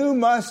said, you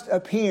must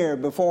appear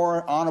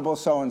before honorable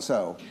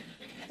so-and-so.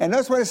 And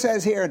notice what it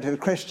says here to the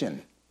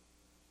Christian.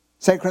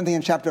 2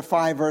 Corinthians chapter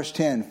 5, verse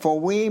 10. For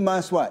we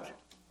must what?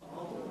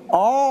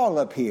 All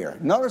appear.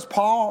 Notice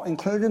Paul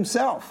included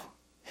himself.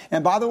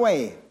 And by the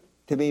way,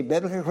 to be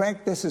biblically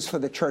correct, this is for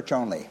the church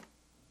only.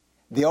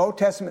 The Old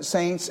Testament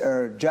saints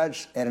are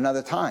judged at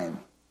another time.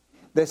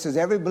 This is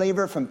every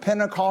believer from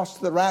Pentecost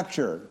to the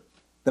rapture,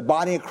 the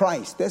body of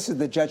Christ. This is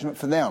the judgment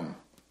for them.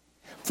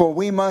 For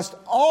we must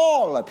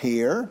all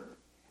appear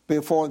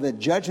before the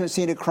judgment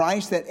seat of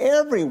Christ, that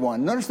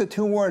everyone, notice the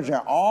two words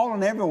there, all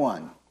and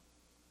everyone,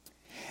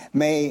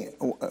 may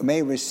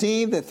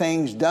receive the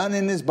things done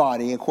in his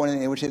body according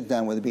to which it's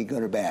done, whether it be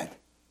good or bad.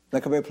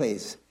 Look up here,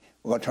 please.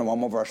 We're going to turn one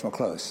more verse and we'll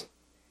close.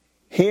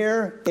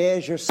 Here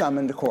is your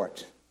summon to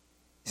court.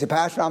 You say,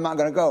 Pastor, I'm not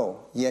going to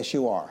go. Yes,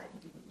 you are.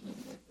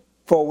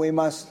 For we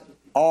must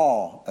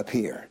all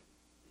appear.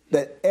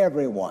 That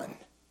everyone.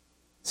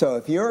 So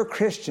if you're a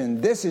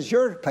Christian, this is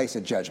your place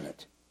of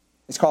judgment.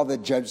 It's called the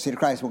judgment seat of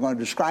Christ. We're going to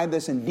describe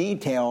this in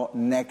detail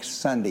next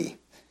Sunday.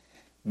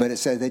 But it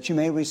says that you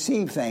may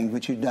receive things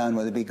which you've done,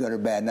 whether it be good or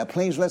bad. Now,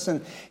 please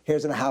listen.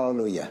 Here's a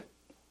hallelujah.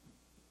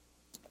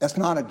 That's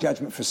not a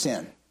judgment for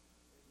sin.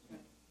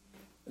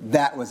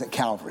 That was at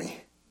Calvary.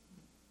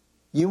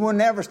 You will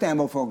never stand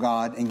before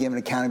God and give an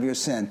account of your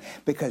sin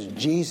because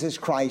Jesus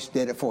Christ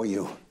did it for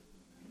you.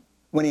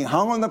 When he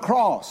hung on the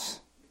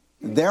cross,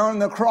 there on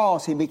the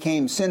cross, he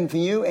became sin for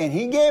you, and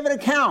he gave an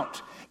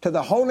account to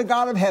the holy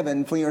God of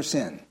heaven for your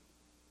sin.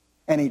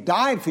 And he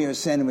died for your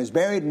sin and was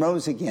buried and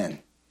rose again.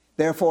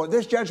 Therefore,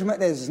 this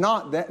judgment is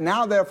not that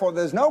now, therefore,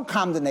 there's no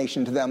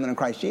condemnation to them in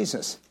Christ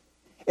Jesus.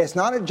 It's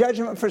not a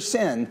judgment for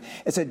sin.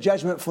 It's a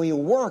judgment for your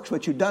works,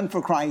 which you've done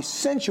for Christ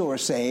since you were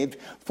saved,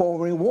 for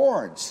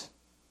rewards.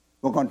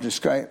 We're going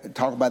to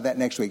talk about that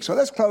next week. So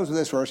let's close with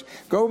this verse.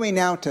 Go with me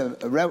now to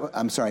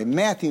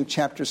Matthew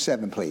chapter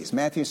 7, please.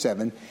 Matthew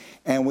 7,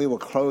 and we will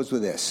close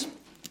with this.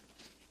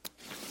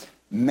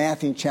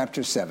 Matthew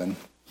chapter 7.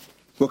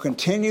 We'll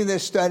continue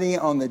this study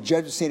on the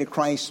judgment seat of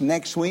Christ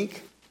next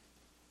week.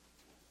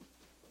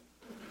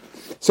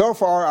 So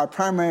far, our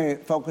primary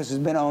focus has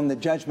been on the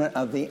judgment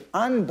of the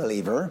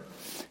unbeliever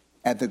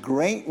at the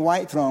great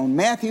white throne.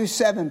 Matthew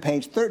 7,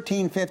 page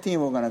 1350.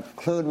 We're going to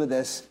conclude with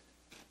this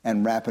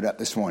and wrap it up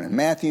this morning.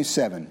 Matthew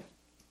 7.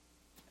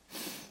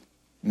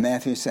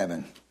 Matthew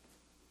 7.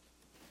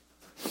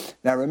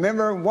 Now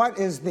remember, what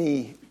is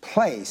the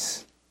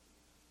place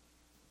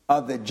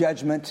of the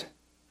judgment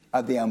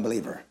of the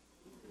unbeliever?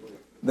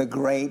 The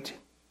great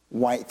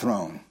white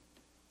throne.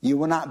 You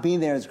will not be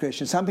there as a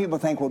Christian. Some people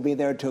think we'll be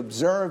there to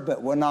observe,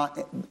 but we're not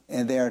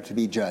there to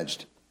be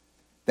judged.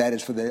 That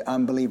is for the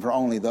unbeliever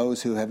only,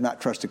 those who have not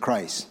trusted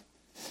Christ.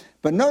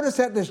 But notice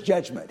that this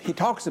judgment, he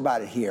talks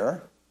about it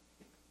here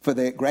for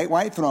the great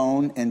white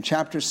throne in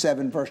chapter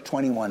 7, verse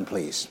 21,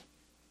 please.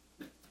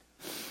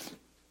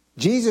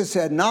 Jesus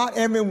said, "Not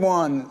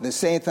everyone that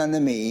saith unto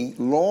me,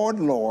 Lord,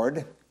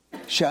 Lord,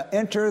 shall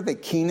enter the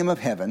kingdom of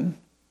heaven,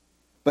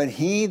 but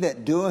he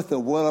that doeth the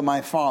will of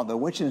my Father,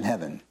 which is in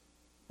heaven."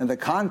 In the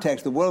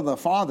context, the will of the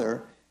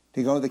Father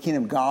to go to the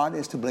kingdom of God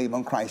is to believe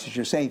on Christ as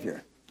your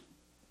Savior.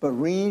 But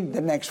read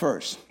the next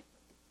verse.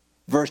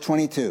 Verse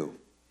 22.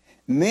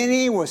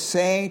 "Many will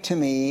say to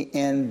me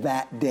in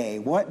that day."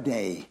 What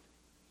day?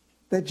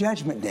 The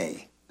judgment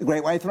day, the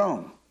great white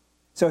throne.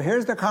 So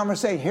here's the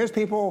conversation. Here's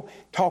people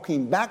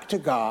talking back to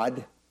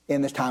God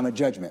in this time of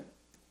judgment.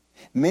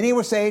 "Many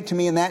will say to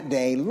me in that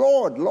day,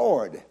 Lord,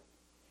 Lord,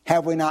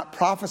 have we not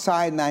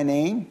prophesied in thy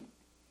name?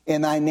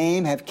 In thy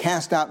name have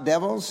cast out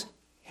devils?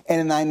 And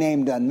in thy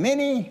name done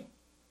many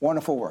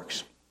wonderful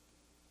works."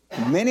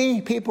 Many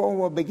people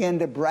will begin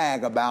to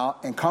brag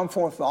about and come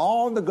forth with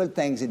all the good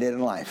things they did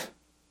in life.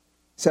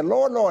 Say,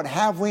 "Lord, Lord,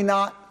 have we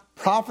not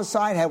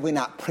prophesied? Have we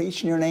not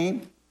preached in your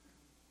name?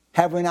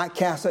 Have we not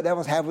cast out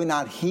devils? Have we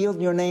not healed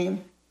in your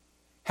name?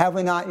 Have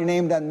we not in your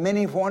name done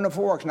many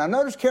wonderful works?" Now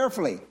notice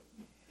carefully.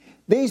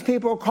 These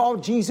people call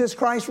Jesus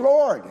Christ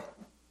Lord.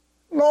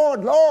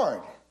 Lord,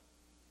 Lord.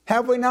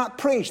 Have we not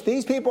preached?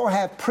 These people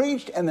have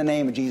preached in the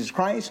name of Jesus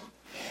Christ.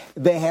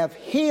 They have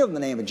healed in the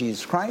name of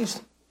Jesus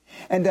Christ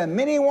and done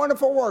many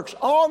wonderful works,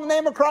 all in the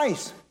name of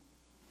Christ.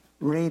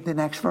 Read the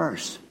next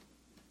verse.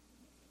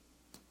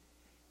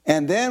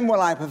 "And then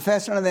will I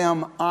profess unto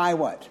them, I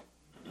what?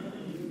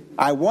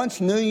 I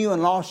once knew you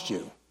and lost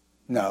you.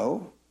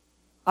 No,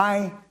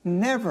 I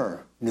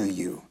never knew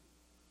you.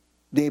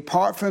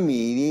 Depart from me,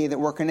 ye that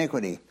work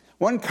iniquity."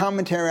 One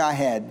commentary I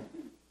had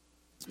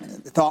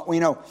thought,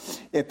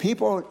 if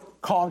people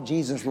called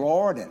Jesus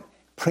Lord and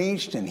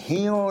preached and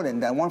healed and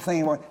done one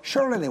thing,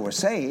 surely they were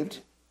saved.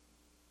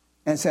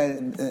 And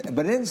said,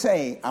 but it didn't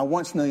say, "I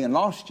once knew you and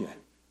lost you.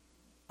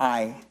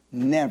 I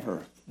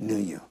never knew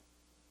you."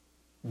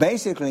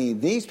 Basically,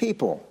 these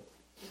people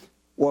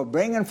were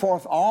bringing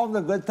forth all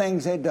the good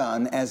things they'd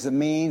done as the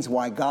means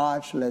why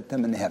God should let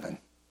them into heaven.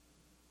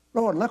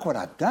 "Lord, look what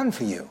I've done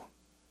for you.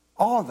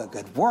 All the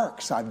good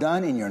works I've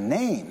done in your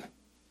name."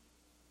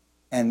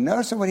 And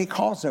notice what he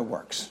calls their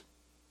works.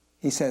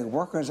 He says,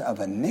 workers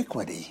of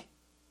iniquity.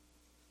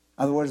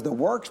 In other words, the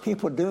works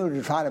people do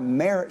to try to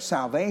merit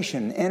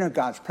salvation, enter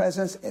God's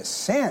presence, is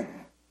sin.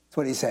 That's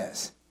what he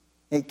says.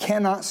 It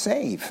cannot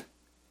save.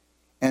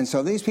 And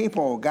so these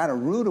people got a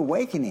rude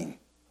awakening.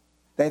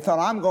 They thought,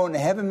 I'm going to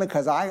heaven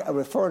because I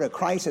refer to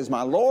Christ as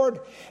my Lord,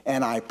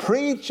 and I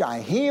preach, I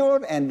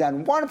healed, and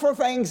done wonderful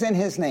things in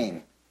his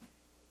name.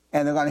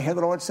 And they're going to hear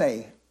the Lord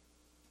say,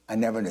 "I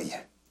never knew you,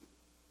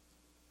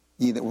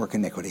 ye that work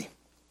iniquity.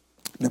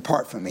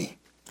 Depart from me."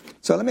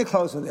 So let me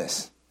close with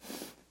this.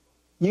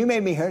 You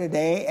may be here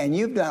today and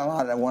you've done a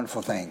lot of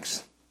wonderful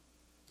things.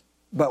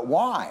 But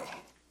why?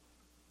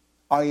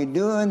 Are you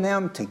doing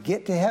them to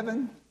get to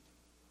heaven?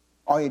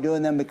 Or are you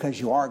doing them because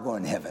you are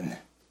going to heaven?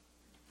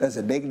 There's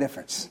a big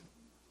difference.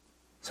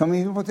 So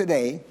many people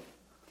today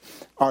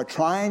are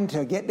trying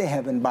to get to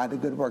heaven by the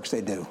good works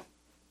they do.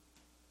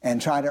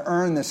 And try to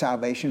earn the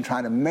salvation,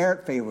 try to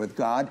merit favor with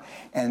God.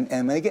 And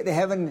when they get to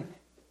heaven,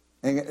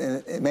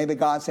 maybe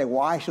God say,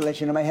 "Why should I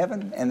let you into my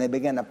heaven?" And they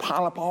begin to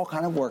pile up all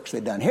kind of works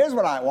they've done. Here's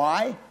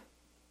why.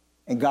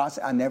 And God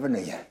said, I never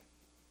knew you.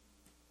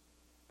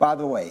 By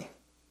the way,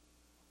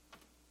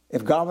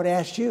 if God would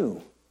ask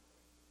you,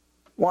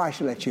 why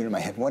should I let you into my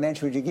heaven? What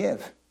answer would you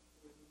give?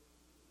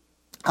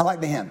 I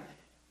like the hymn.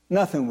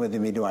 Nothing with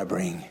me do I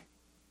bring,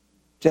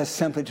 just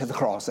simply to the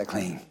cross I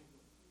cling.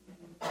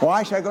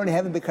 Why should I go into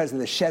heaven? Because of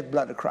the shed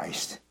blood of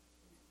Christ.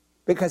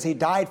 Because he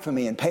died for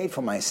me and paid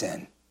for my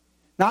sin.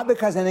 Not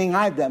because of anything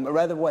I've done, but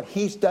rather what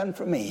he's done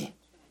for me.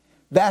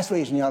 That's the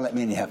reason you ought to let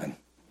me into heaven.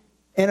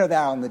 Enter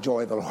thou in the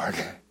joy of the Lord.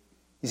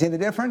 You see the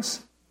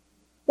difference?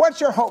 What's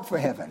your hope for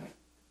heaven?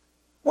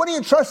 What are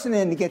you trusting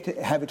in to get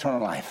to have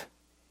eternal life?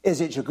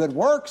 Is it your good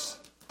works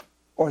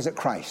or is it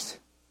Christ?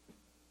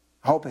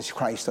 Hope is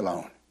Christ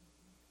alone.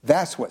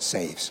 That's what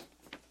saves.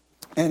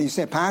 And you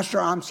say, Pastor,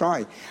 I'm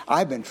sorry.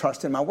 I've been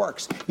trusting my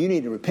works. You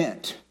need to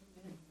repent.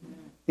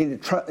 You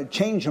need to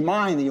change your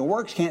mind that your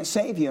works can't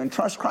save you and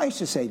trust Christ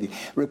to save you.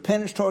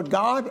 Repentance toward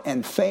God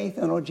and faith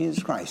in Lord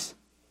Jesus Christ.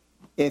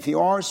 If you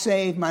are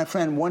saved, my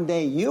friend, one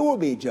day you will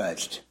be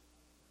judged.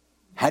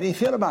 How do you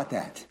feel about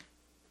that?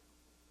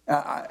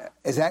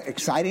 Is that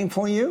exciting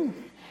for you?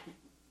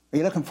 Are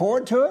you looking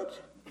forward to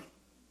it?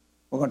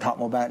 We're going to talk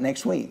more about it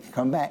next week.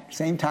 Come back,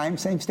 same time,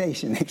 same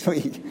station next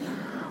week.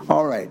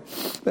 All right,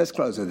 let's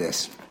close with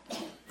this.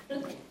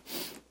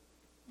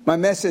 My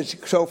message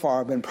so far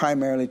has been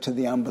primarily to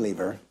the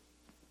unbeliever,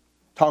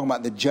 talking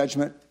about the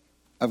judgment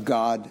of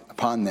God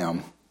upon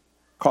them,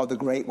 called the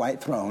Great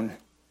White Throne.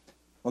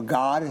 Well,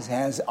 God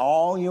has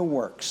all your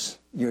works,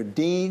 your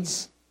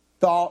deeds,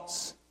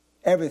 thoughts,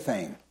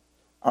 everything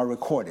are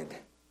recorded.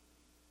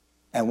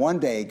 And one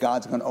day,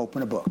 God's going to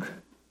open a book.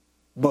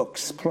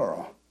 Books,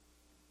 plural.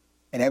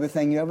 And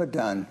everything you ever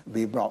done will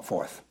be brought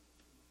forth.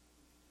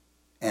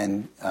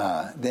 And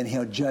then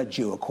he'll judge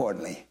you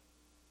accordingly.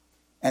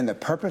 And the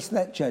purpose of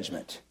that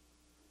judgment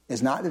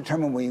is not to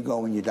determine where you go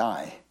when you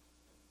die,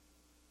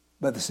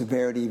 but the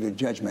severity of your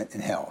judgment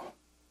in hell.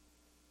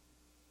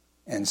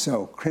 And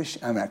so,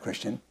 I'm not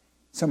Christian.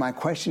 So my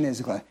question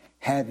is,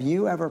 have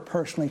you ever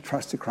personally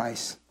trusted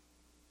Christ?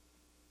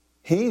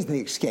 He's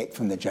the escape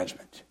from the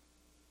judgment.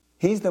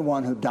 He's the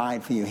one who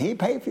died for you. He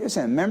paid for your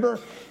sin. Remember,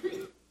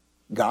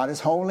 God is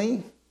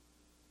holy,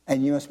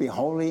 and you must be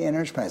holy in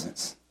his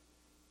presence.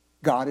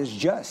 God is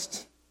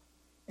just.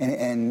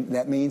 And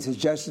that means his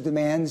justice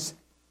demands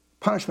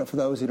punishment for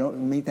those who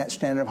don't meet that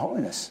standard of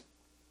holiness.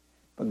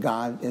 But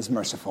God is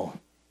merciful.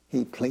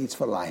 He pleads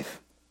for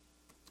life.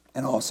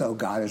 And also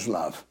God is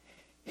love.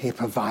 He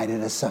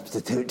provided a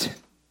substitute.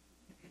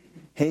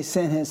 He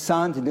sent his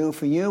son to do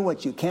for you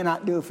what you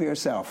cannot do for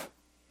yourself.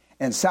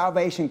 And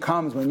salvation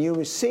comes when you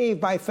receive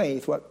by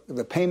faith what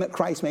the payment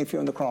Christ made for you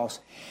on the cross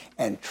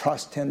and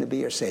trust him to be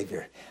your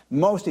Savior.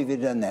 Most of you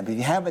have done that. But if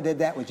you haven't did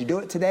that, would you do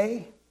it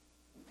today?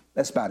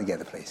 Let's bow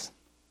together, please.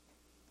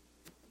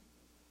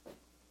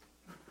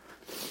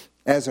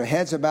 As our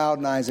heads are bowed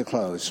and eyes are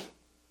closed.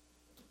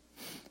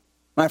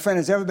 My friend,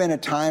 has there ever been a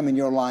time in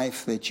your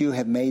life that you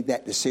have made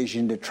that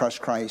decision to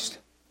trust Christ?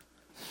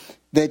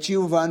 That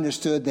you have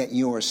understood that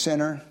you are a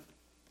sinner,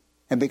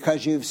 and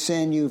because you've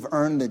sinned, you've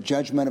earned the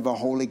judgment of a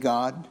holy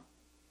God,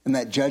 and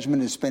that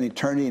judgment has spent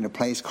eternity in a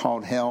place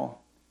called hell,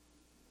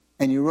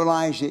 and you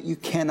realize that you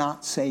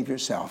cannot save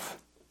yourself.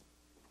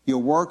 Your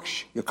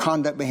works, your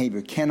conduct,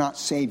 behavior cannot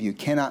save you,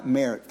 cannot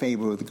merit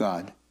favor with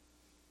God.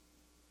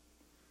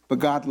 But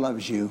God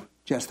loves you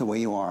just the way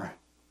you are.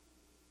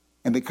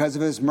 And because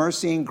of his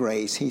mercy and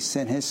grace, he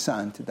sent his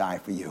son to die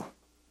for you.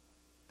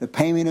 The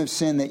payment of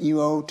sin that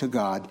you owe to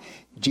God,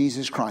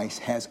 Jesus Christ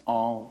has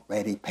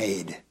already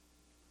paid.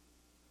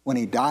 When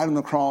he died on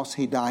the cross,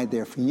 he died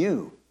there for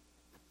you.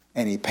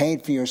 And he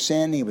paid for your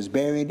sin, he was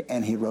buried,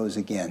 and he rose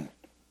again.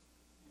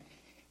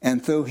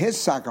 And through his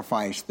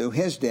sacrifice, through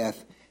his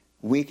death,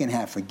 we can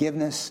have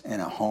forgiveness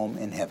and a home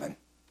in heaven.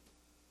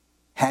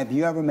 Have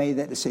you ever made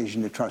that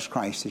decision to trust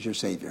Christ as your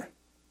Savior?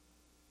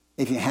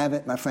 If you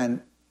haven't, my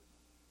friend,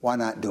 why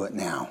not do it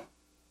now?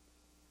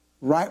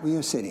 Right where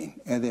you're sitting,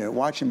 either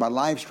watching by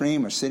live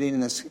stream or sitting in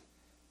this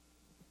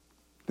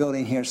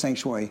building here,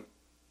 sanctuary,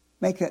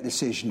 make that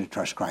decision to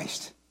trust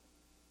Christ.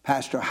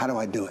 Pastor, how do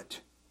I do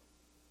it?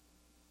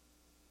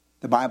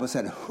 The Bible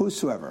said,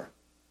 whosoever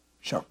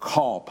shall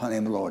call upon the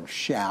name of the Lord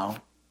shall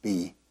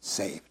be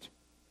saved.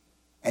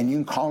 And you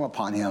can call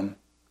upon him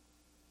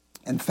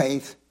in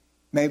faith,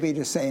 maybe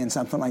just saying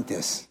something like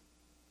this.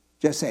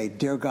 Just say,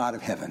 Dear God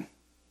of heaven,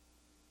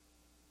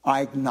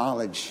 I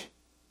acknowledge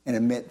and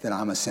admit that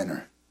I'm a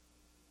sinner.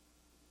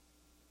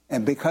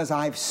 And because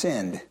I've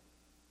sinned,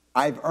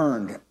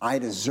 I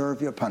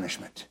deserve your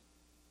punishment.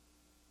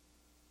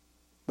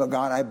 But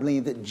God, I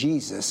believe that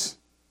Jesus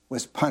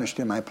was punished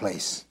in my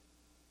place.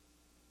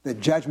 The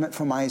judgment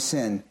for my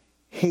sin,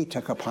 he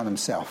took upon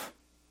himself.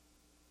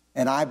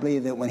 And I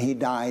believe that when he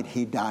died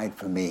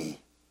for me.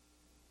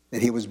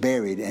 That he was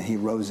buried and he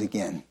rose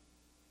again.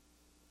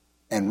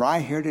 And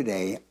right here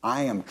today,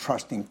 I am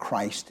trusting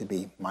Christ to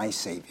be my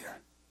Savior.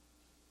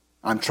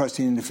 I'm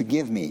trusting him to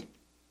forgive me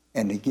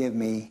and to give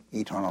me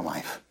eternal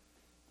life.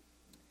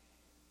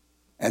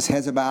 As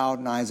heads are bowed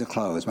and eyes are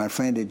closed, my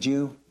friend, did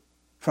you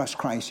trust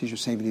Christ as your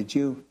Savior? Did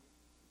you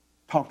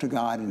talk to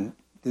God and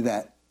do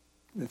that,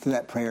 through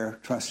that prayer,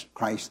 trust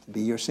Christ to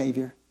be your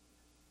Savior?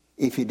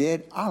 If you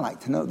did, I'd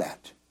like to know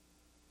that.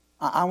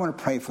 I want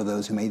to pray for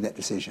those who made that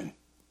decision.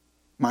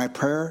 My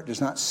prayer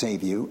does not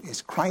save you.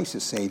 It's Christ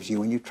that saves you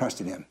when you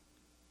trusted him.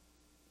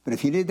 But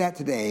if you did that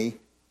today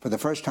for the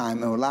first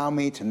time and allow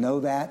me to know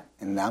that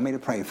and allow me to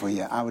pray for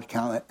you, I would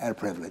count it as a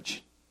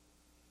privilege.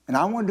 And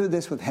I want to do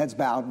this with heads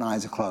bowed and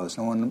eyes closed.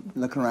 No one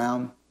looking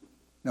around,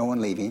 no one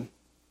leaving.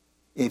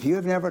 If you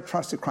have never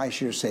trusted Christ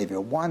as your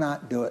Savior, why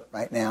not do it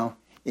right now?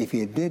 If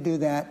you did do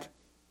that,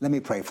 let me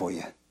pray for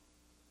you.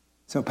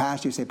 So,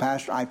 Pastor, you say,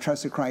 Pastor, I've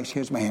trusted Christ.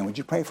 Here's my hand. Would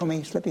you pray for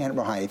me? Slip your hand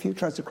up high. If you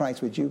trusted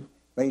Christ, would you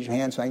raise your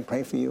hand so I can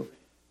pray for you?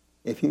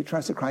 If you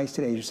trusted Christ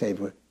today as your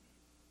Savior,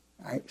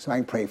 so I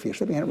can pray for you.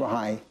 Slip your hand up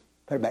high.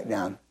 Put it back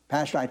down.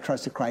 Pastor, I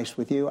trusted Christ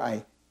with you.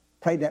 I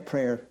prayed that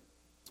prayer.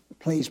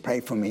 Please pray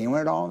for me. You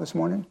want it all this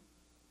morning?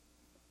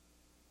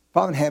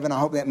 Father in heaven, I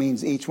hope that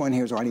means each one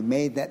here has already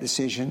made that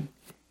decision,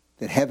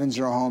 that heaven's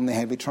our home, they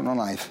have eternal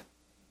life.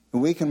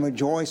 And we can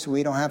rejoice.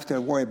 We don't have to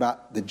worry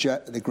about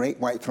the great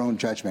white throne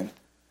judgment.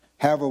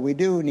 However, we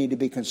do need to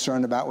be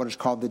concerned about what is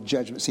called the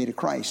judgment seat of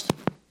Christ.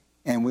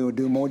 And we will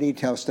do more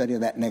detailed study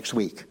of that next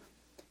week,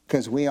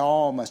 because we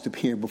all must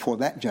appear before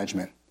that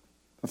judgment.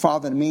 But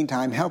Father, in the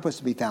meantime, help us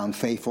to be found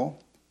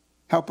faithful.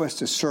 Help us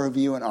to serve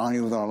you and honor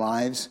you with our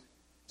lives,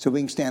 so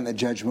we can stand the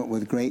judgment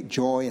with great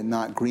joy and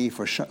not grief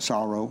or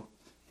sorrow.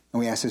 And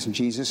we ask this in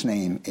Jesus'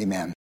 name,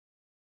 amen.